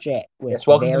horse shit was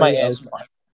welcome to my ASMR.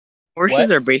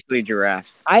 Horses are basically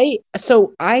giraffes. I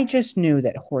just knew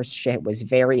that horse shit was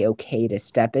very okay to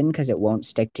step in because it won't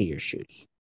stick to your shoes.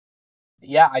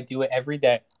 Yeah, I do it every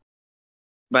day.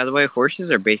 By the way, horses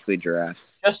are basically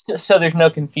giraffes. Just so there's no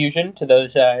confusion to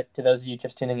those of you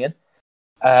just tuning in.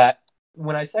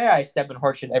 When I say I step in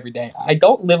horse shit every day, I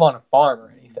don't live on a farm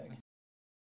or anything.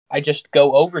 I just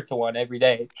go over to one every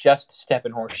day just to step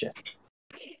in horse shit.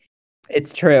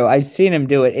 It's true. I've seen him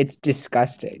do it. It's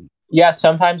disgusting. Yeah,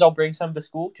 sometimes I'll bring some to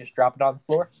school, just drop it on the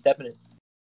floor, step in it.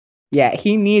 Yeah,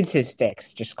 he needs his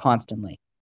fix just constantly.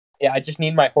 Yeah, I just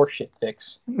need my horseshit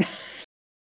fix.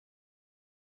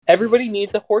 Everybody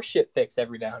needs a horseshit fix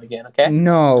every now and again, okay?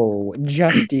 No,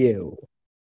 just you.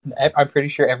 I'm pretty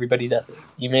sure everybody does it.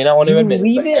 You may not want to admit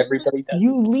it, but everybody does it.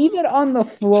 You leave it on the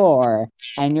floor,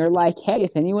 and you're like, hey,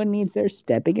 if anyone needs their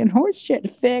stepping in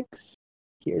horseshit fix,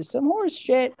 here's some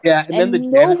horseshit. Yeah, and then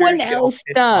no one else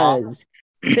does.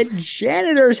 The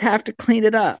janitors have to clean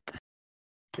it up.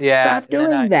 Yeah. Stop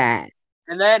doing that.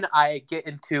 And then I get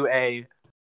into and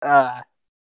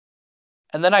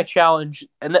then I challenge,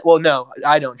 no,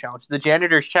 I don't challenge. The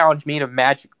janitors challenge me to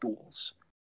magic duels.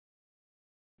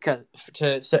 And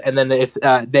then if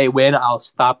they win, I'll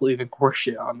stop leaving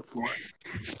horseshit on the floor.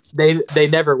 They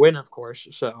never win, of course,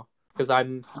 so because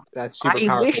I'm a super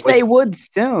powerful I wish wizard. they would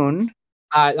soon.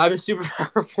 I'm a super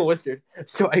powerful wizard,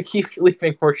 so I keep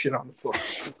leaving horseshit on the floor.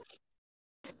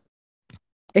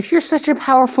 If you're such a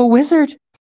powerful wizard,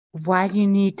 why do you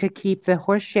need to keep the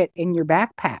horseshit in your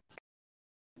backpack?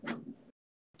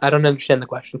 I don't understand the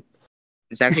question.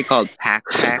 It's actually called pack.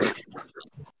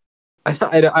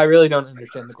 I really don't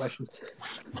understand the question.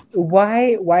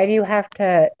 Why do you have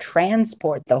to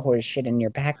transport the horse shit in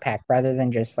your backpack rather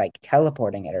than just like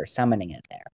teleporting it or summoning it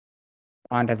there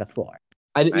onto the floor?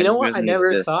 You know what? I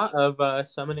never thought of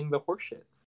summoning the horse shit.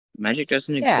 Magic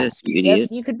doesn't exist, you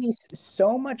idiot. You could be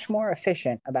so much more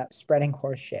efficient about spreading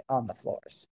horse shit on the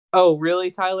floors. Oh, really,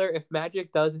 Tyler? If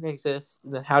magic doesn't exist,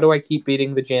 then how do I keep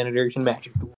beating the janitors in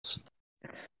magic duels?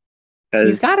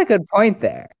 He's got a good point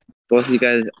there. Both of you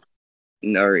guys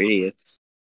are idiots.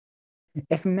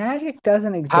 If magic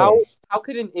doesn't exist, how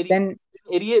could an idiot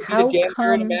beat a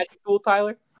janitor in a magic duel,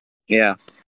 Tyler? Yeah,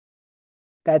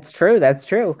 that's true. That's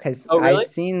true. Because really? I've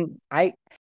seen. I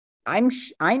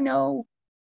know.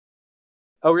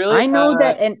 Oh, really? I know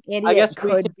that an idiot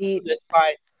could beat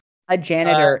a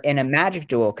janitor in a magic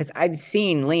duel. Because I've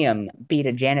seen Liam beat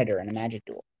a janitor in a magic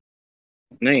duel.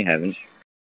 No, you haven't.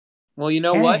 Well, you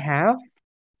know what? I have.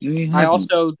 I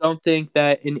also don't think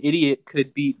that an idiot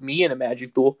could beat me in a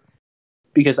magic duel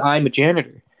because I'm a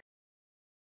janitor.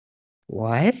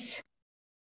 What?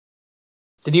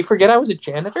 Did you forget I was a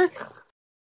janitor?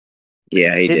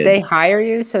 Yeah, he did. Did they hire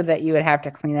you so that you would have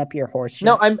to clean up your horse shit?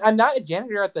 No, I'm not a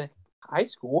janitor at the high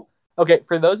school. Okay,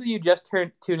 for those of you just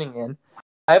tuning in,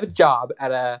 I have a job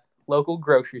at a local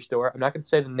grocery store. I'm not going to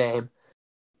say the name.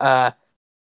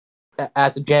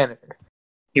 As a janitor.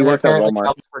 He works at Walmart.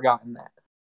 I've forgotten that.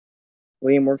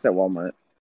 Liam works at Walmart.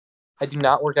 I do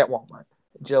not work at Walmart.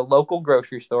 It's a local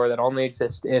grocery store that only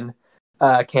exists in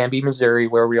Canby, Missouri,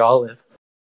 where we all live.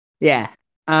 Yeah.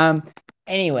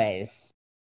 Anyways.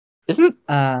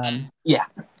 Yeah.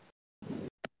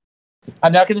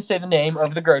 I'm not going to say the name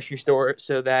of the grocery store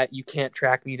so that you can't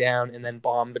track me down and then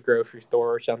bomb the grocery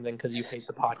store or something because you hate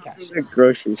the podcast. The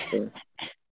grocery store.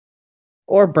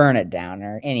 Or burn it down,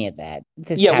 or any of that.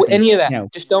 Any of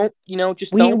that. Just don't.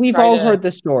 We've all heard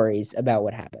the stories about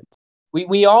what happens.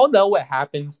 We all know what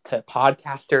happens to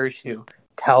podcasters who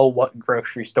tell what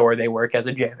grocery store they work as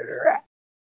a janitor at.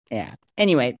 Yeah.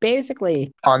 Anyway,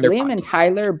 basically, Liam and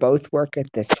Tyler both work at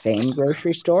the same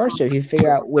grocery store. So if you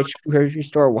figure out which grocery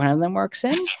store one of them works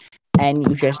in, and you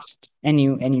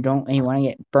want to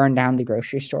get burned down the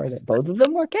grocery store that both of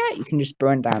them work at, you can just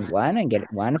burn down one and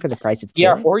get one for the price of two.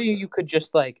 Yeah, or you could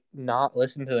just not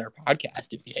listen to their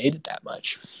podcast if you hate it that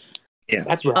much. Yeah,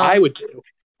 that's what I would do.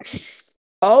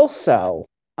 Also,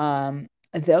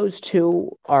 those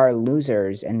two are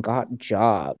losers and got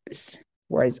jobs,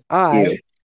 whereas I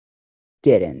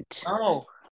didn't. Oh,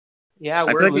 yeah,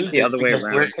 we're losers the other way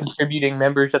around. We're contributing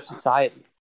members of society.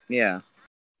 Yeah.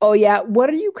 Oh yeah, what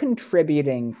are you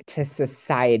contributing to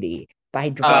society by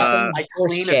dropping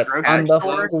shit on the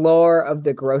floor of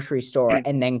the grocery store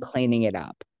and then cleaning it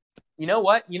up? You know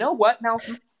what,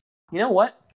 Malcolm? You know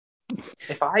what?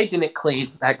 If I didn't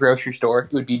clean that grocery store,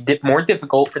 it would be more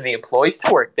difficult for the employees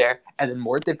to work there, and then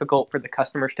more difficult for the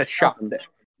customers to shop there.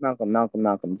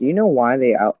 Malcolm. Do you know why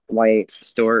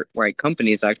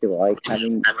companies actually like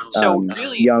having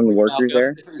young workers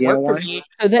there? You know why?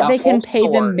 So that they can pay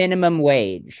them minimum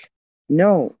wage.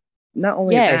 No, not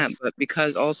only that, but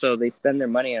because also they spend their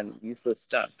money on useless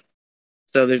stuff.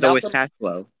 So there's always cash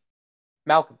flow.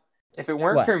 Malcolm, if it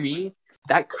weren't for me,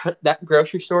 that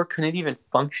grocery store couldn't even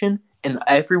function, and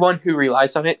everyone who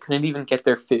relies on it couldn't even get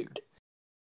their food.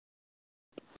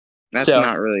 That's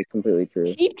not really completely true.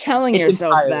 Keep telling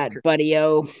yourself that,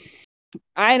 buddy-o.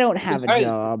 I don't have a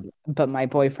job, but my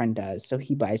boyfriend does, so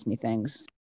he buys me things.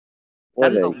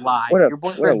 That is a lie. Your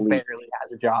boyfriend barely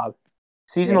has a job.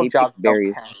 Seasonal jobs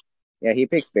don't count. Yeah, he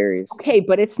picks berries. Okay,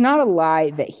 but it's not a lie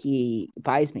that he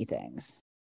buys me things.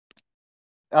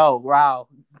 Oh, wow.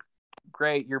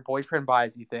 Great, your boyfriend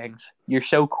buys you things. You're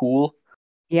so cool.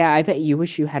 Yeah, I bet you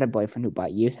wish you had a boyfriend who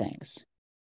bought you things.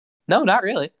 No, not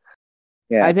really.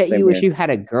 Yeah, I bet you wish you had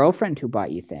a girlfriend who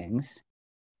bought you things.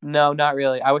 No, not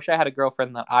really. I wish I had a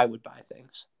girlfriend that I would buy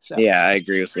things. So. Yeah, I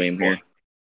agree with Liam here.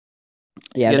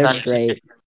 Yeah, they're straight.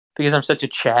 Because I'm such a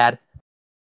Chad.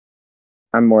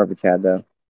 I'm more of a Chad, though.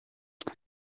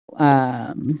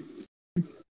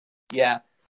 Yeah.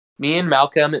 Me and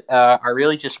Malcolm are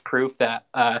really just proof that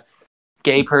a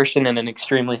gay person and an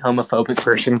extremely homophobic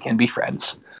person can be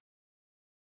friends.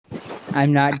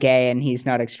 I'm not gay and he's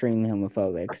not extremely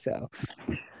homophobic, so.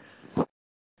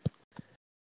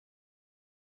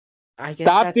 I guess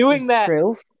Stop doing that.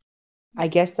 Proof. I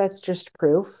guess that's just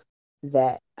proof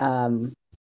that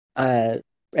a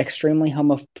extremely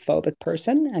homophobic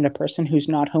person and a person who's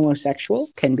not homosexual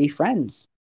can be friends.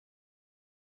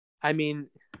 I mean,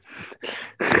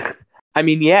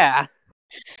 yeah.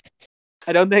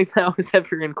 I don't think that was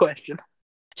ever in question.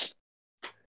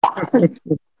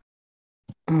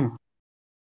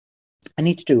 I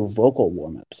need to do vocal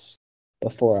warm-ups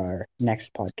before our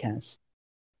next podcast.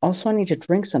 Also, I need to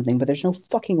drink something, but there's no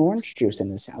fucking orange juice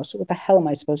in this house, so what the hell am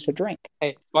I supposed to drink?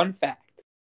 Hey, fun fact.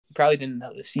 You probably didn't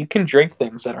know this. You can drink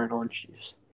things that aren't orange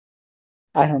juice.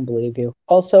 I don't believe you.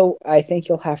 Also, I think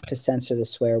you'll have to censor the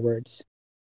swear words.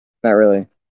 Not really.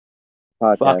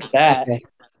 Podcast. Fuck that. Okay.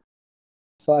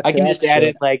 Fuck I can just add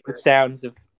in, like, the sounds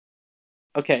of...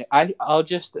 Okay, I'll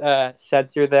just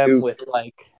censor them with,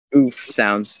 like... Oof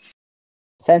sounds.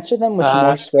 Censor them with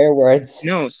more swear words.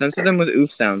 No, censor them with oof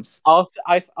sounds.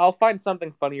 I'll find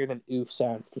something funnier than oof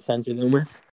sounds to censor them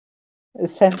with.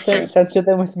 Censor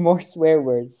them with more swear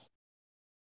words.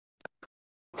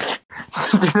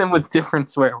 Censor them with different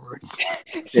swear words.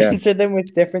 Censor them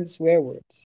with different swear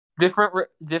words.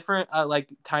 Different like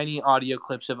tiny audio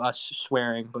clips of us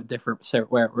swearing, but different swear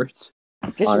words.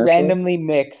 Just randomly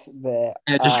mix the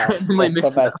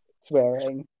of us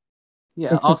swearing.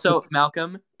 Yeah. Also,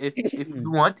 Malcolm, if you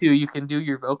want to, you can do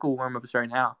your vocal warm-ups right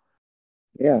now.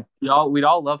 Yeah. We'd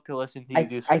all love to listen to you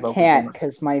do some vocal can't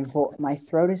because my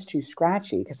throat is too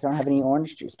scratchy because I don't have any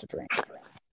orange juice to drink.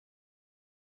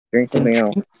 Drink something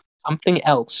else. Something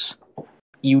else.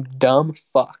 You dumb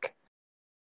fuck.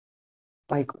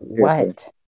 Like what?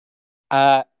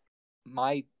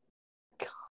 My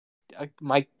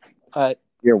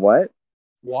your what?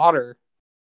 Water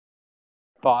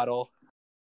bottle.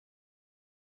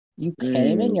 You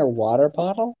came in your water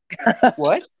bottle?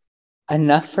 What?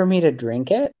 Enough for me to drink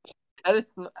it?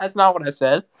 That's not what I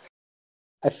said.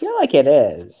 I feel like it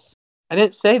is. I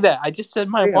didn't say that. I just said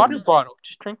my water bottle.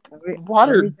 Just drink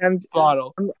water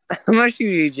bottle. How much do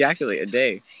you ejaculate a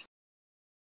day?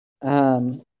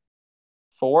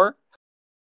 4.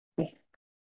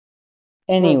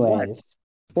 Anyways.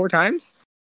 4 times?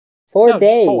 4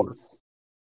 days. 4.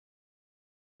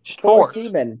 Just 4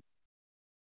 semen.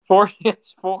 4,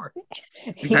 yes, 4.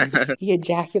 He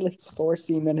ejaculates 4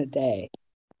 semen a day.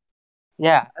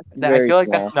 Yeah, I feel like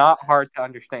that's not hard to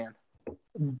understand.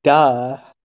 Duh.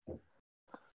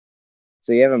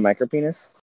 So you have a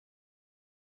micropenis?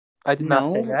 I did not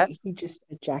say that. He just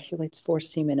ejaculates 4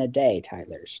 semen a day,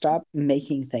 Tyler. Stop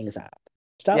making things up.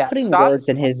 Stop putting words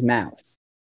in his mouth.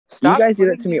 You guys do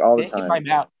that to me all the time. In my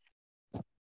mouth.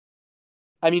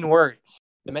 I mean words.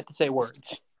 I meant to say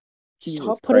words.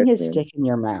 Stop putting his dick in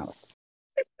your mouth.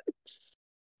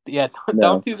 Yeah,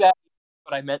 don't do that.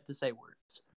 But I meant to say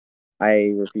words.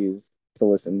 I refuse to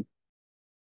listen.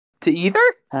 To either?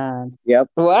 Yep.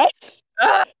 What?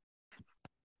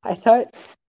 I thought...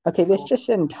 Okay, this just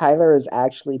said Tyler is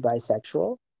actually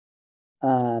bisexual.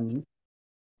 No,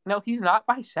 he's not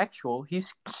bisexual.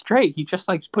 He's straight. He just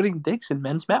likes putting dicks in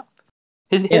men's mouth.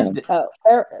 His dick.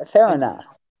 Fair enough.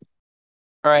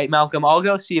 All right, Malcolm, I'll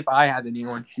go see if I have any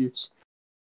orange juice.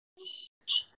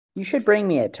 You should bring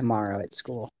me it tomorrow at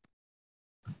school.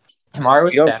 Tomorrow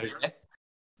is Saturday.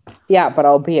 Yeah, but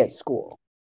I'll be at school.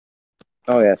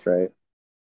 Oh, yeah, that's right.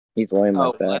 He's lame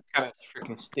like that. That's kind of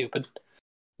freaking stupid.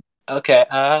 Okay,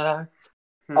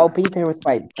 I'll be there with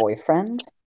my boyfriend.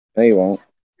 No, you won't.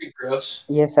 Pretty gross.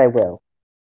 Yes, I will.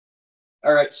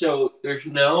 All right, so there's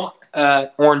no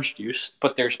orange juice,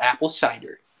 but there's apple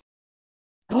cider.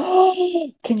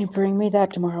 Can you bring me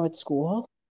that tomorrow at school?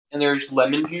 And there's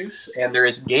lemon juice, and there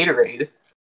is Gatorade.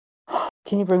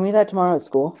 Can you bring me that tomorrow at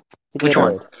school? Which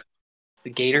one?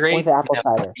 The Gatorade? Or the apple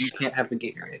cider? You can't have the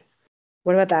Gatorade.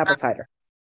 What about the apple cider?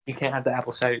 You can't have the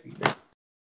apple cider either.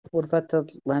 What about the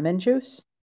lemon juice?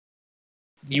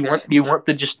 You want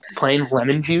the just plain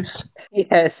lemon juice?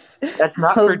 Yes. That's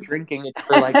not for drinking. It's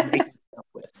for like making stuff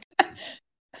with.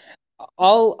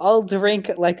 I'll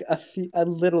drink like a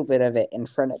little bit of it in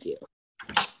front of you.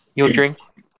 You'll drink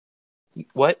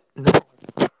what? No.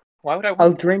 Why would I?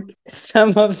 I'll drink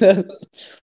some of the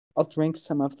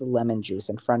lemon juice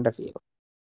in front of you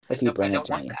if you bring it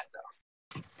to me.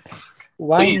 That,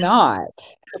 Why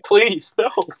not? Please, no.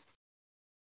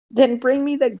 Then bring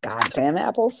me the goddamn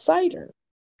apple cider.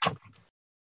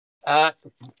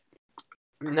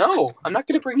 No, I'm not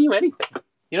going to bring you anything.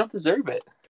 You don't deserve it.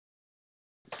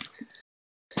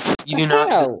 You do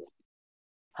not.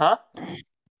 Huh?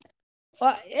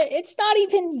 It's not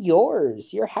even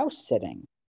yours. You're house sitting.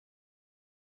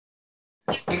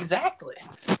 Exactly.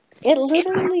 It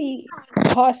literally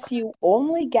costs you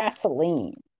only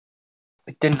gasoline.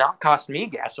 It did not cost me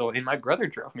gasoline. My brother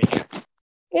drove me here.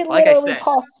 It literally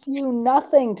costs you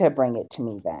nothing to bring it to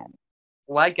me then.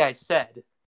 Like I said,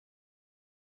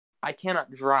 I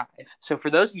cannot drive. So for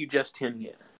those of you just tuning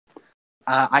in,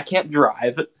 I can't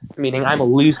drive, meaning I'm a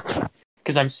loser.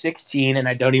 Because I'm 16 and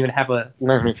I don't even have a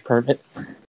learner's permit.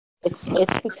 It's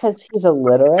because he's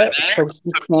illiterate, so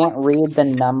he can't read the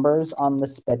numbers on the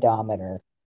speedometer.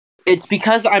 It's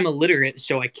because I'm illiterate,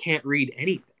 so I can't read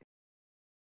anything.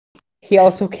 He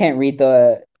also can't read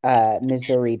the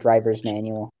Missouri driver's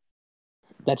manual.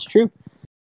 That's true.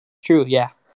 True, yeah.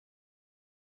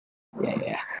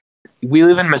 Yeah. We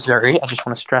live in Missouri. I just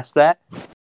want to stress that.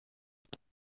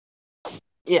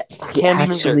 Yeah, we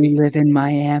actually live in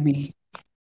Miami.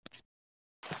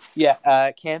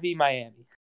 Yeah, can be Miami.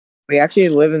 We actually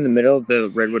live in the middle of the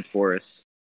redwood forest.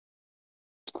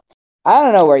 I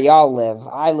don't know where y'all live.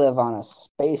 I live on a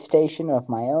space station of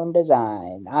my own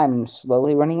design. I'm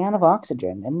slowly running out of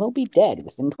oxygen and will be dead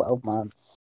within 12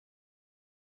 months.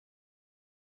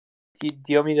 Do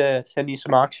you want me to send you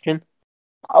some oxygen?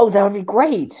 Oh, that would be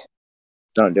great.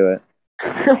 Don't do it.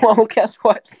 Well, guess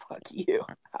what? Fuck you.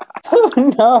 Oh,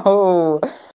 no.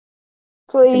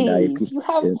 Please, you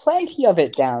have plenty of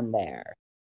it down there.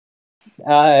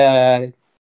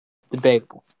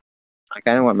 Debatable. I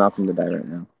kind of want Malcolm to die right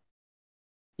now.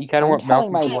 You kind of want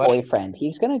Malcolm to my boyfriend.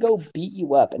 He's gonna go beat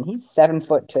you up, and he's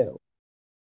 7'2".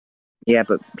 Yeah,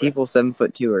 but people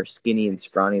 7'2" are skinny and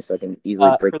scrawny, so I can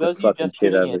easily break the fucking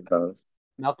shit out of his bones.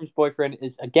 Malcolm's boyfriend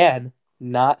is again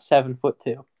not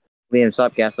 7'2". Liam,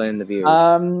 stop gaslighting the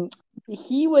viewers.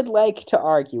 He would like to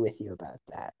argue with you about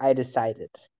that. I decided.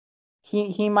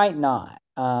 He might not.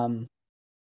 I'm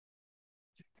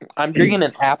drinking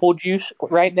an apple juice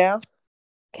right now.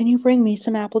 Can you bring me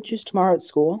some apple juice tomorrow at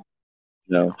school?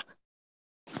 No.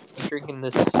 I'm drinking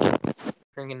this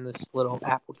little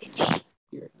apple juice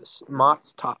here. This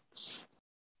Mott's Tots.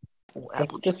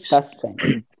 That's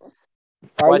disgusting.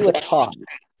 Are you a tot?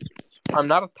 I'm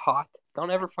not a tot.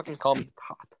 Don't ever fucking call me a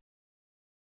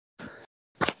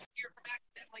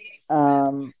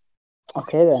tot.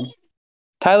 Okay then.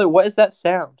 Tyler, what is that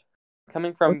sound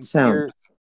coming from your...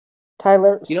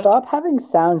 Tyler, stop having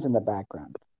sounds in the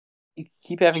background. You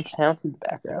keep having sounds in the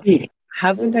background.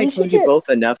 Haven't I told you both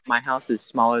enough? My house is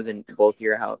smaller than both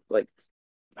your house. Like,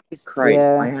 Christ,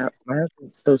 yeah. My house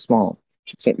is so small.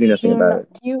 I can't do nothing about it.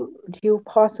 Do you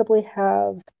possibly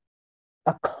have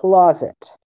a closet?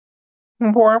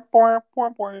 Yeah,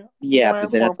 but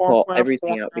then I pull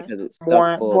everything out because it's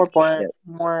stuff full of shit.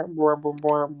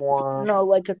 No,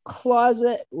 like a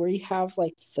closet where you have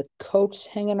like the coats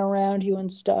hanging around you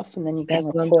and stuff, and then you can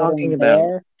record in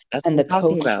there. That's and what I'm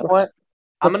talking about. What?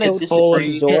 I'm gonna absorb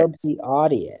the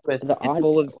audio. It's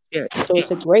full of shit. So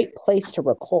it's a great place to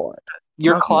record.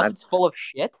 Your closet's full of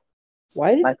shit?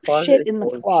 Why did you shit in the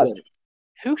closet?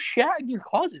 Who shat in your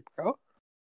closet, bro?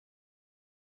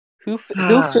 Who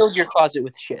filled your closet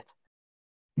with shit?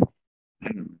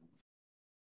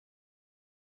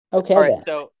 Okay. All right. Then.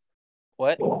 So,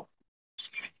 what?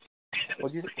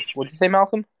 What'd you say,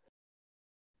 Malcolm?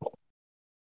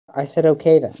 I said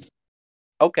okay then.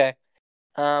 Okay.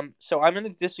 So I'm going to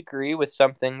disagree with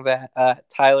something that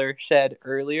Tyler said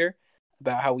earlier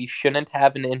about how we shouldn't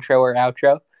have an intro or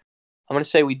outro. I'm going to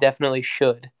say we definitely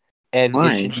should, and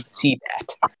Why? It should be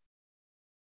CBAT.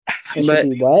 It should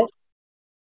be what?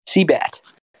 CBAT.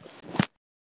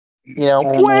 You know,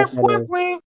 or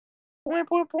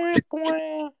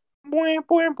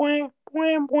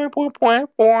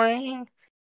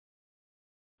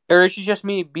it should just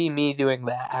be me doing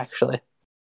that, actually.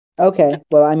 Okay,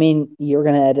 well, I mean, you're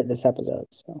gonna edit this episode,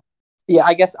 so. Yeah,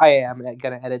 I guess I am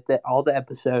gonna edit all the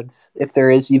episodes, if there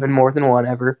is even more than one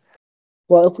ever.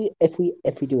 Well, if we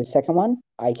do a second one,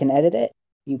 I can edit it.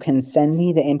 You can send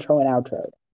me the intro and outro.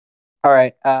 All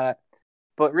right.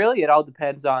 But really, it all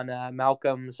depends on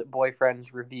Malcolm's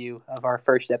boyfriend's review of our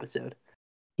first episode.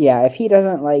 Yeah, if he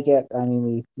doesn't like it, I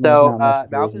mean,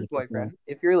 Malcolm's boyfriend,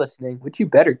 if you're listening, which you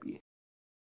better be.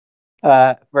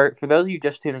 For those of you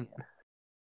just tuning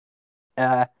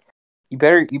in, you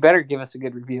better give us a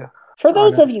good review. For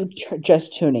those of you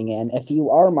just tuning in, if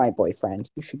you are my boyfriend,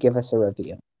 you should give us a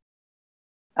review.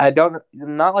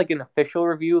 Not like an official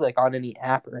review, like on any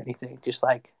app or anything. Just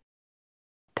like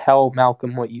tell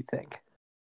Malcolm what you think.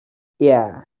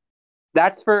 Yeah,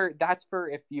 that's for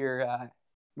if you're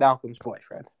Malcolm's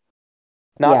boyfriend,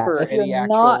 not for any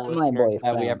actual listener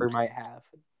that we ever might have.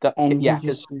 And you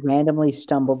just randomly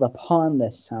stumbled upon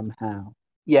this somehow.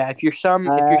 Yeah, if you're some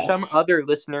other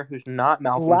listener who's not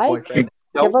Malcolm's boyfriend,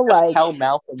 don't just tell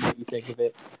Malcolm what you think of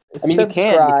it. I mean, you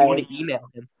can if you want to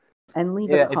email him and leave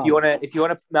a comment. if you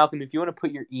want to Malcolm, if you want to put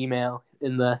your email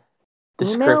in the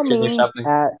description or something.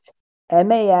 At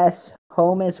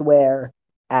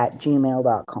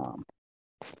mashomesware@gmail.com.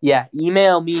 Yeah,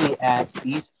 email me at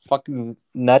these fucking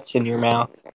nuts in your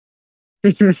mouth.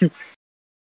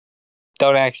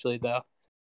 Don't actually though.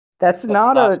 That's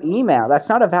not an email. That's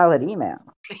not a valid email.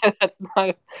 That's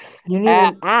not. You need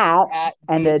an at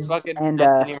and fucking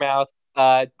nuts in your mouth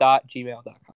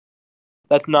 .gmail.com.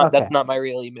 That's not my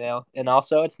real email, and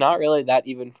also it's not really that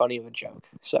even funny of a joke.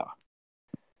 So,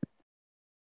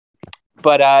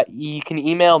 but you can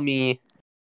email me.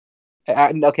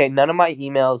 Okay, none of my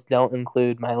emails don't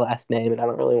include my last name, and I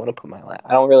don't really want to put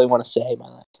I don't really want to say my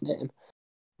last name.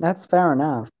 That's fair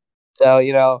enough. So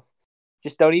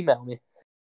just don't email me.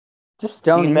 Just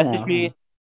don't email me.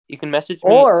 You can message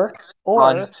me,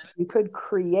 or you could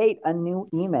create a new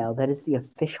email that is the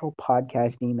official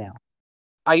podcast email.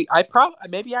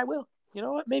 Maybe I will. You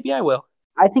know what? Maybe I will.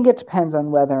 I think it depends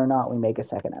on whether or not we make a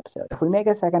second episode. If we make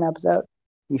a second episode,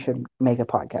 you should make a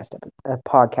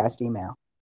podcast email.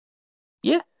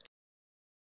 Yeah.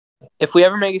 If we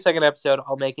ever make a second episode,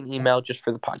 I'll make an email just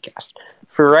for the podcast.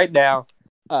 For right now,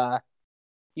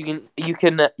 you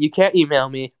can't email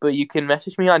me, but you can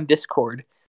message me on Discord.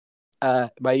 My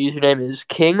username is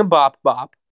King Bop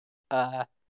Bop.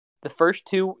 The first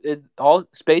two is all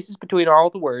spaces between all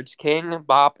the words. King,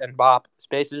 Bop, and Bop.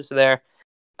 Spaces there.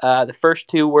 The first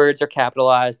two words are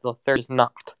capitalized. The third is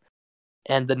not.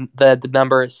 And the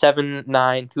number is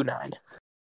 7929.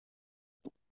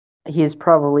 He's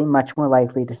probably much more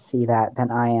likely to see that than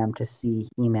I am to see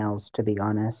emails, to be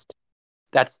honest.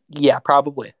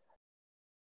 Probably.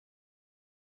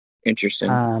 Interesting.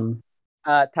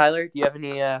 Tyler, do you have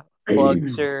any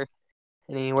plugs or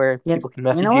anywhere people can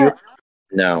message you?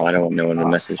 No, I don't know when to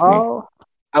message me.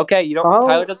 Okay, you don't.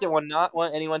 Tyler doesn't not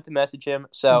want anyone to message him.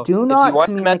 So do not if you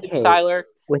want to message Tyler,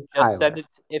 with just send it.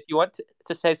 If you want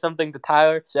to say something to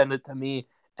Tyler, send it to me,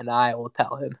 and I will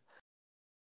tell him.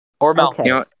 Or Malcolm.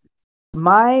 Okay.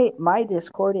 My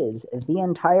Discord is the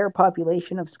entire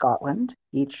population of Scotland.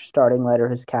 Each starting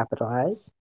letter is capitalized.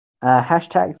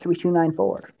 Hashtag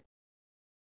 3294.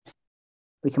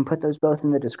 We can put those both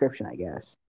in the description, I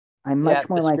guess. I'm much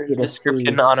more likely to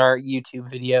description on our YouTube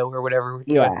video or whatever we're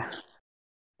doing. Yeah.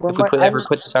 If we ever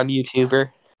put this on YouTube,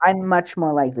 I'm much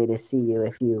more likely to see you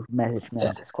if you message me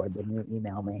on Discord than you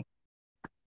email me.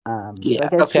 So I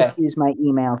guess just use my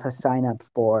email to sign up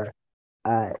for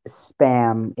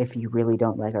spam if you really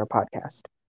don't like our podcast.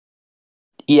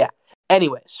 Yeah.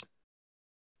 Anyways,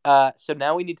 so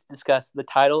now we need to discuss the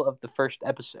title of the first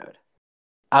episode.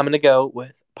 I'm gonna go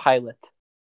with Pilot.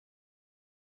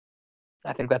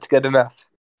 I think that's good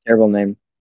enough. Terrible name.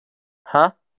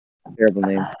 Huh? Terrible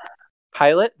name.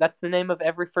 Pilot? That's the name of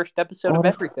every first episode of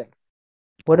everything.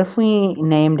 What if we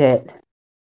named it?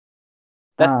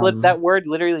 That word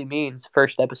literally means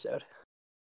first episode.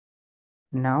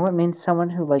 No, it means someone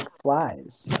who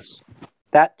flies.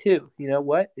 That too. You know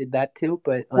what? That too,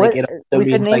 but we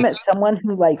could name it someone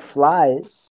who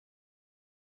flies.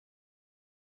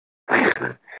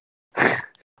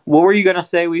 What were you gonna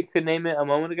say? We could name it a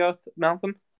moment ago,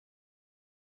 Malcolm.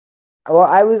 Well,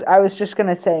 I was just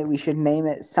gonna say we should name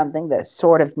it something that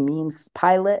sort of means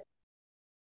pilot.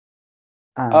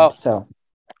 So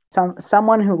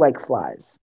someone who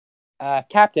flies.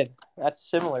 Captain. That's a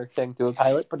similar thing to a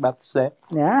pilot, but not the same.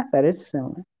 Yeah, that is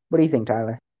similar. What do you think,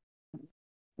 Tyler?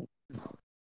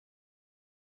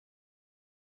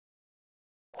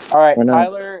 All right,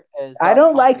 Tyler is. I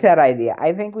don't like that idea.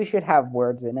 I think we should have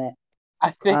words in it.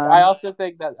 I also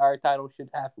think that our title should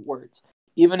have words,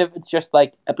 even if it's just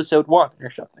episode 1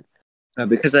 or something.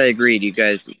 Because I agreed, you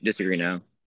guys disagree now.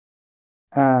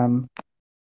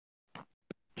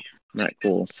 Not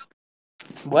cool.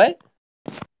 What?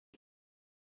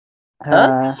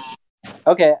 Huh?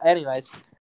 Okay. Anyways,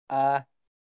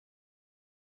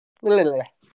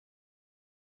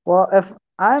 Well, if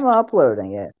I'm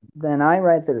uploading it, then I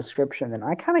write the description, and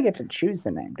I kind of get to choose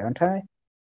the name, don't I?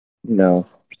 No.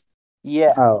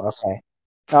 Yeah. Oh, okay.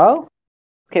 Oh?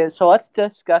 Okay, so let's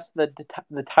discuss the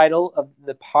title of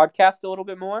the podcast a little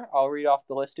bit more. I'll read off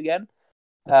the list again.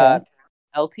 Okay.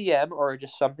 LTM, or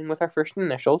just something with our first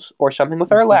initials, or something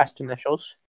with our last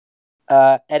initials.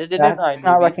 Edited in iMovie. That's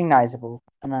not recognizable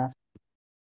enough.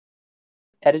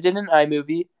 Edited in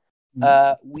iMovie.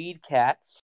 Weed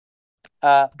Cats.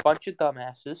 Bunch of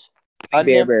Dumbasses.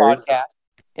 Unnamed Podcast.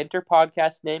 Enter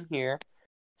podcast name here.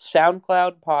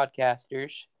 SoundCloud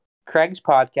Podcasters. Craig's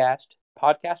Podcast.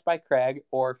 Podcast by Craig,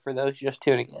 or for those just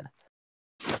tuning in.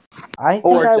 I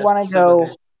think I want to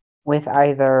go with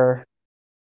either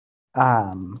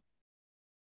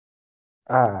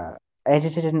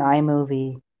edited in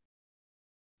iMovie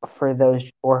for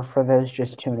those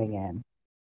just tuning in.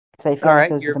 Because I feel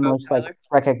those are the most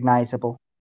recognizable.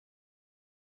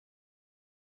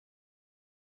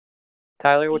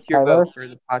 Tyler, what's your vote for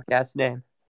the podcast name?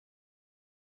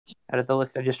 Out of the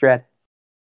list I just read.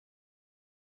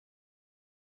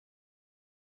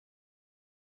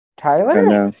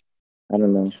 Tyler? I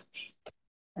don't know.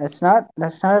 That's not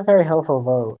a very helpful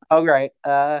vote. All right.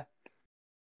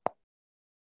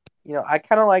 You know, I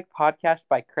kind of like Podcast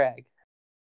by Craig.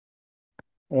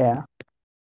 Yeah.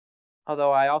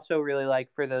 Although I also really like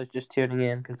For Those Just Tuning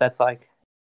In, because that's like...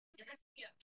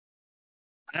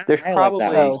 There's probably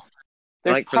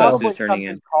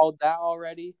something called that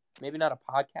already. Maybe not a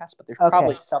podcast, but there's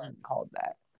probably something called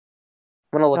that.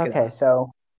 I'm going to look it up. Okay,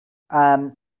 so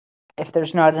if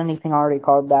there's not anything already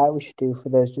called that, we should do For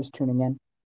Those Just Tuning In.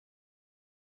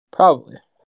 Probably.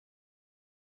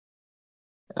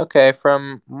 Okay,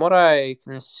 from what I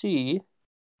can see,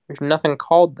 there's nothing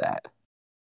called that.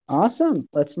 Awesome.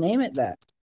 Let's name it that.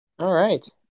 All right.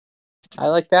 I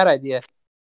like that idea.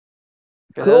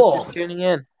 For cool. those just tuning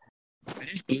in.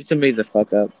 Blew somebody the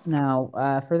fuck up.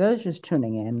 Now, for those just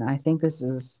tuning in, I think this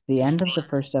is the end of the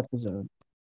first episode.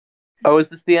 Oh, is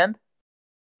this the end?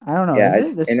 I don't know. Yeah,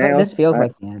 is it? This feels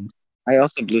like the end. I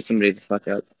also blew somebody the fuck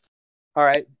up. All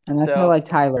right. And I feel like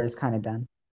Tyler is kind of done.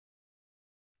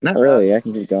 Not really. I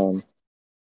can keep going.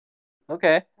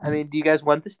 Okay. I mean, do you guys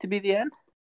want this to be the end?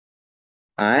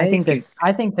 I think this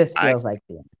feels like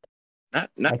the end. Not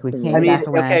like we came back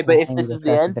around. Okay, but if this is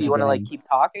the end, do you want to like keep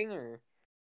talking, or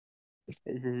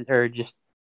just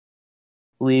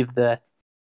leave the?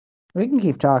 We can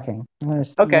keep talking.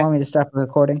 Okay. You want me to stop the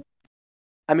recording?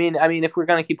 I mean, if we're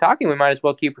gonna keep talking, we might as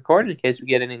well keep recording in case we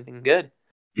get anything good.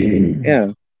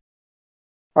 Yeah.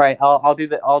 All right, I'll do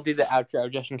the outro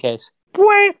just in case.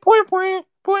 I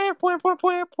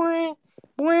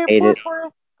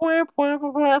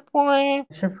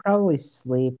should probably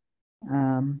sleep.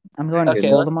 I'm going to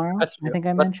school tomorrow. I think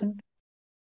I mentioned.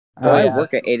 I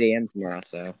work at 8 a.m. tomorrow,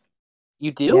 so.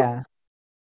 You do? Yeah.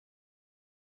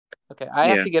 Okay, I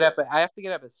have to get up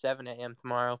at 7 a.m.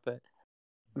 tomorrow, but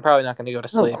I'm probably not going to go to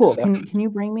sleep. Oh, cool. So. Can you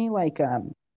bring me like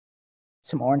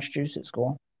some orange juice at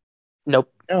school?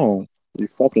 Nope. No, you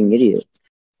fucking idiot.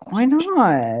 Why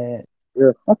not?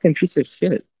 You're a fucking piece of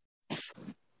shit.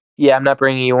 Yeah, I'm not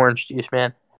bringing you orange juice,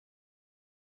 man.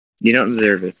 You don't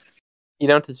deserve it. You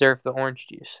don't deserve the orange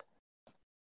juice.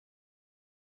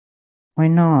 Why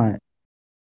not?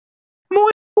 All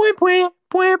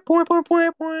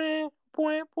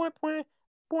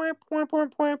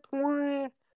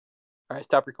right,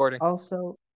 stop recording. Also,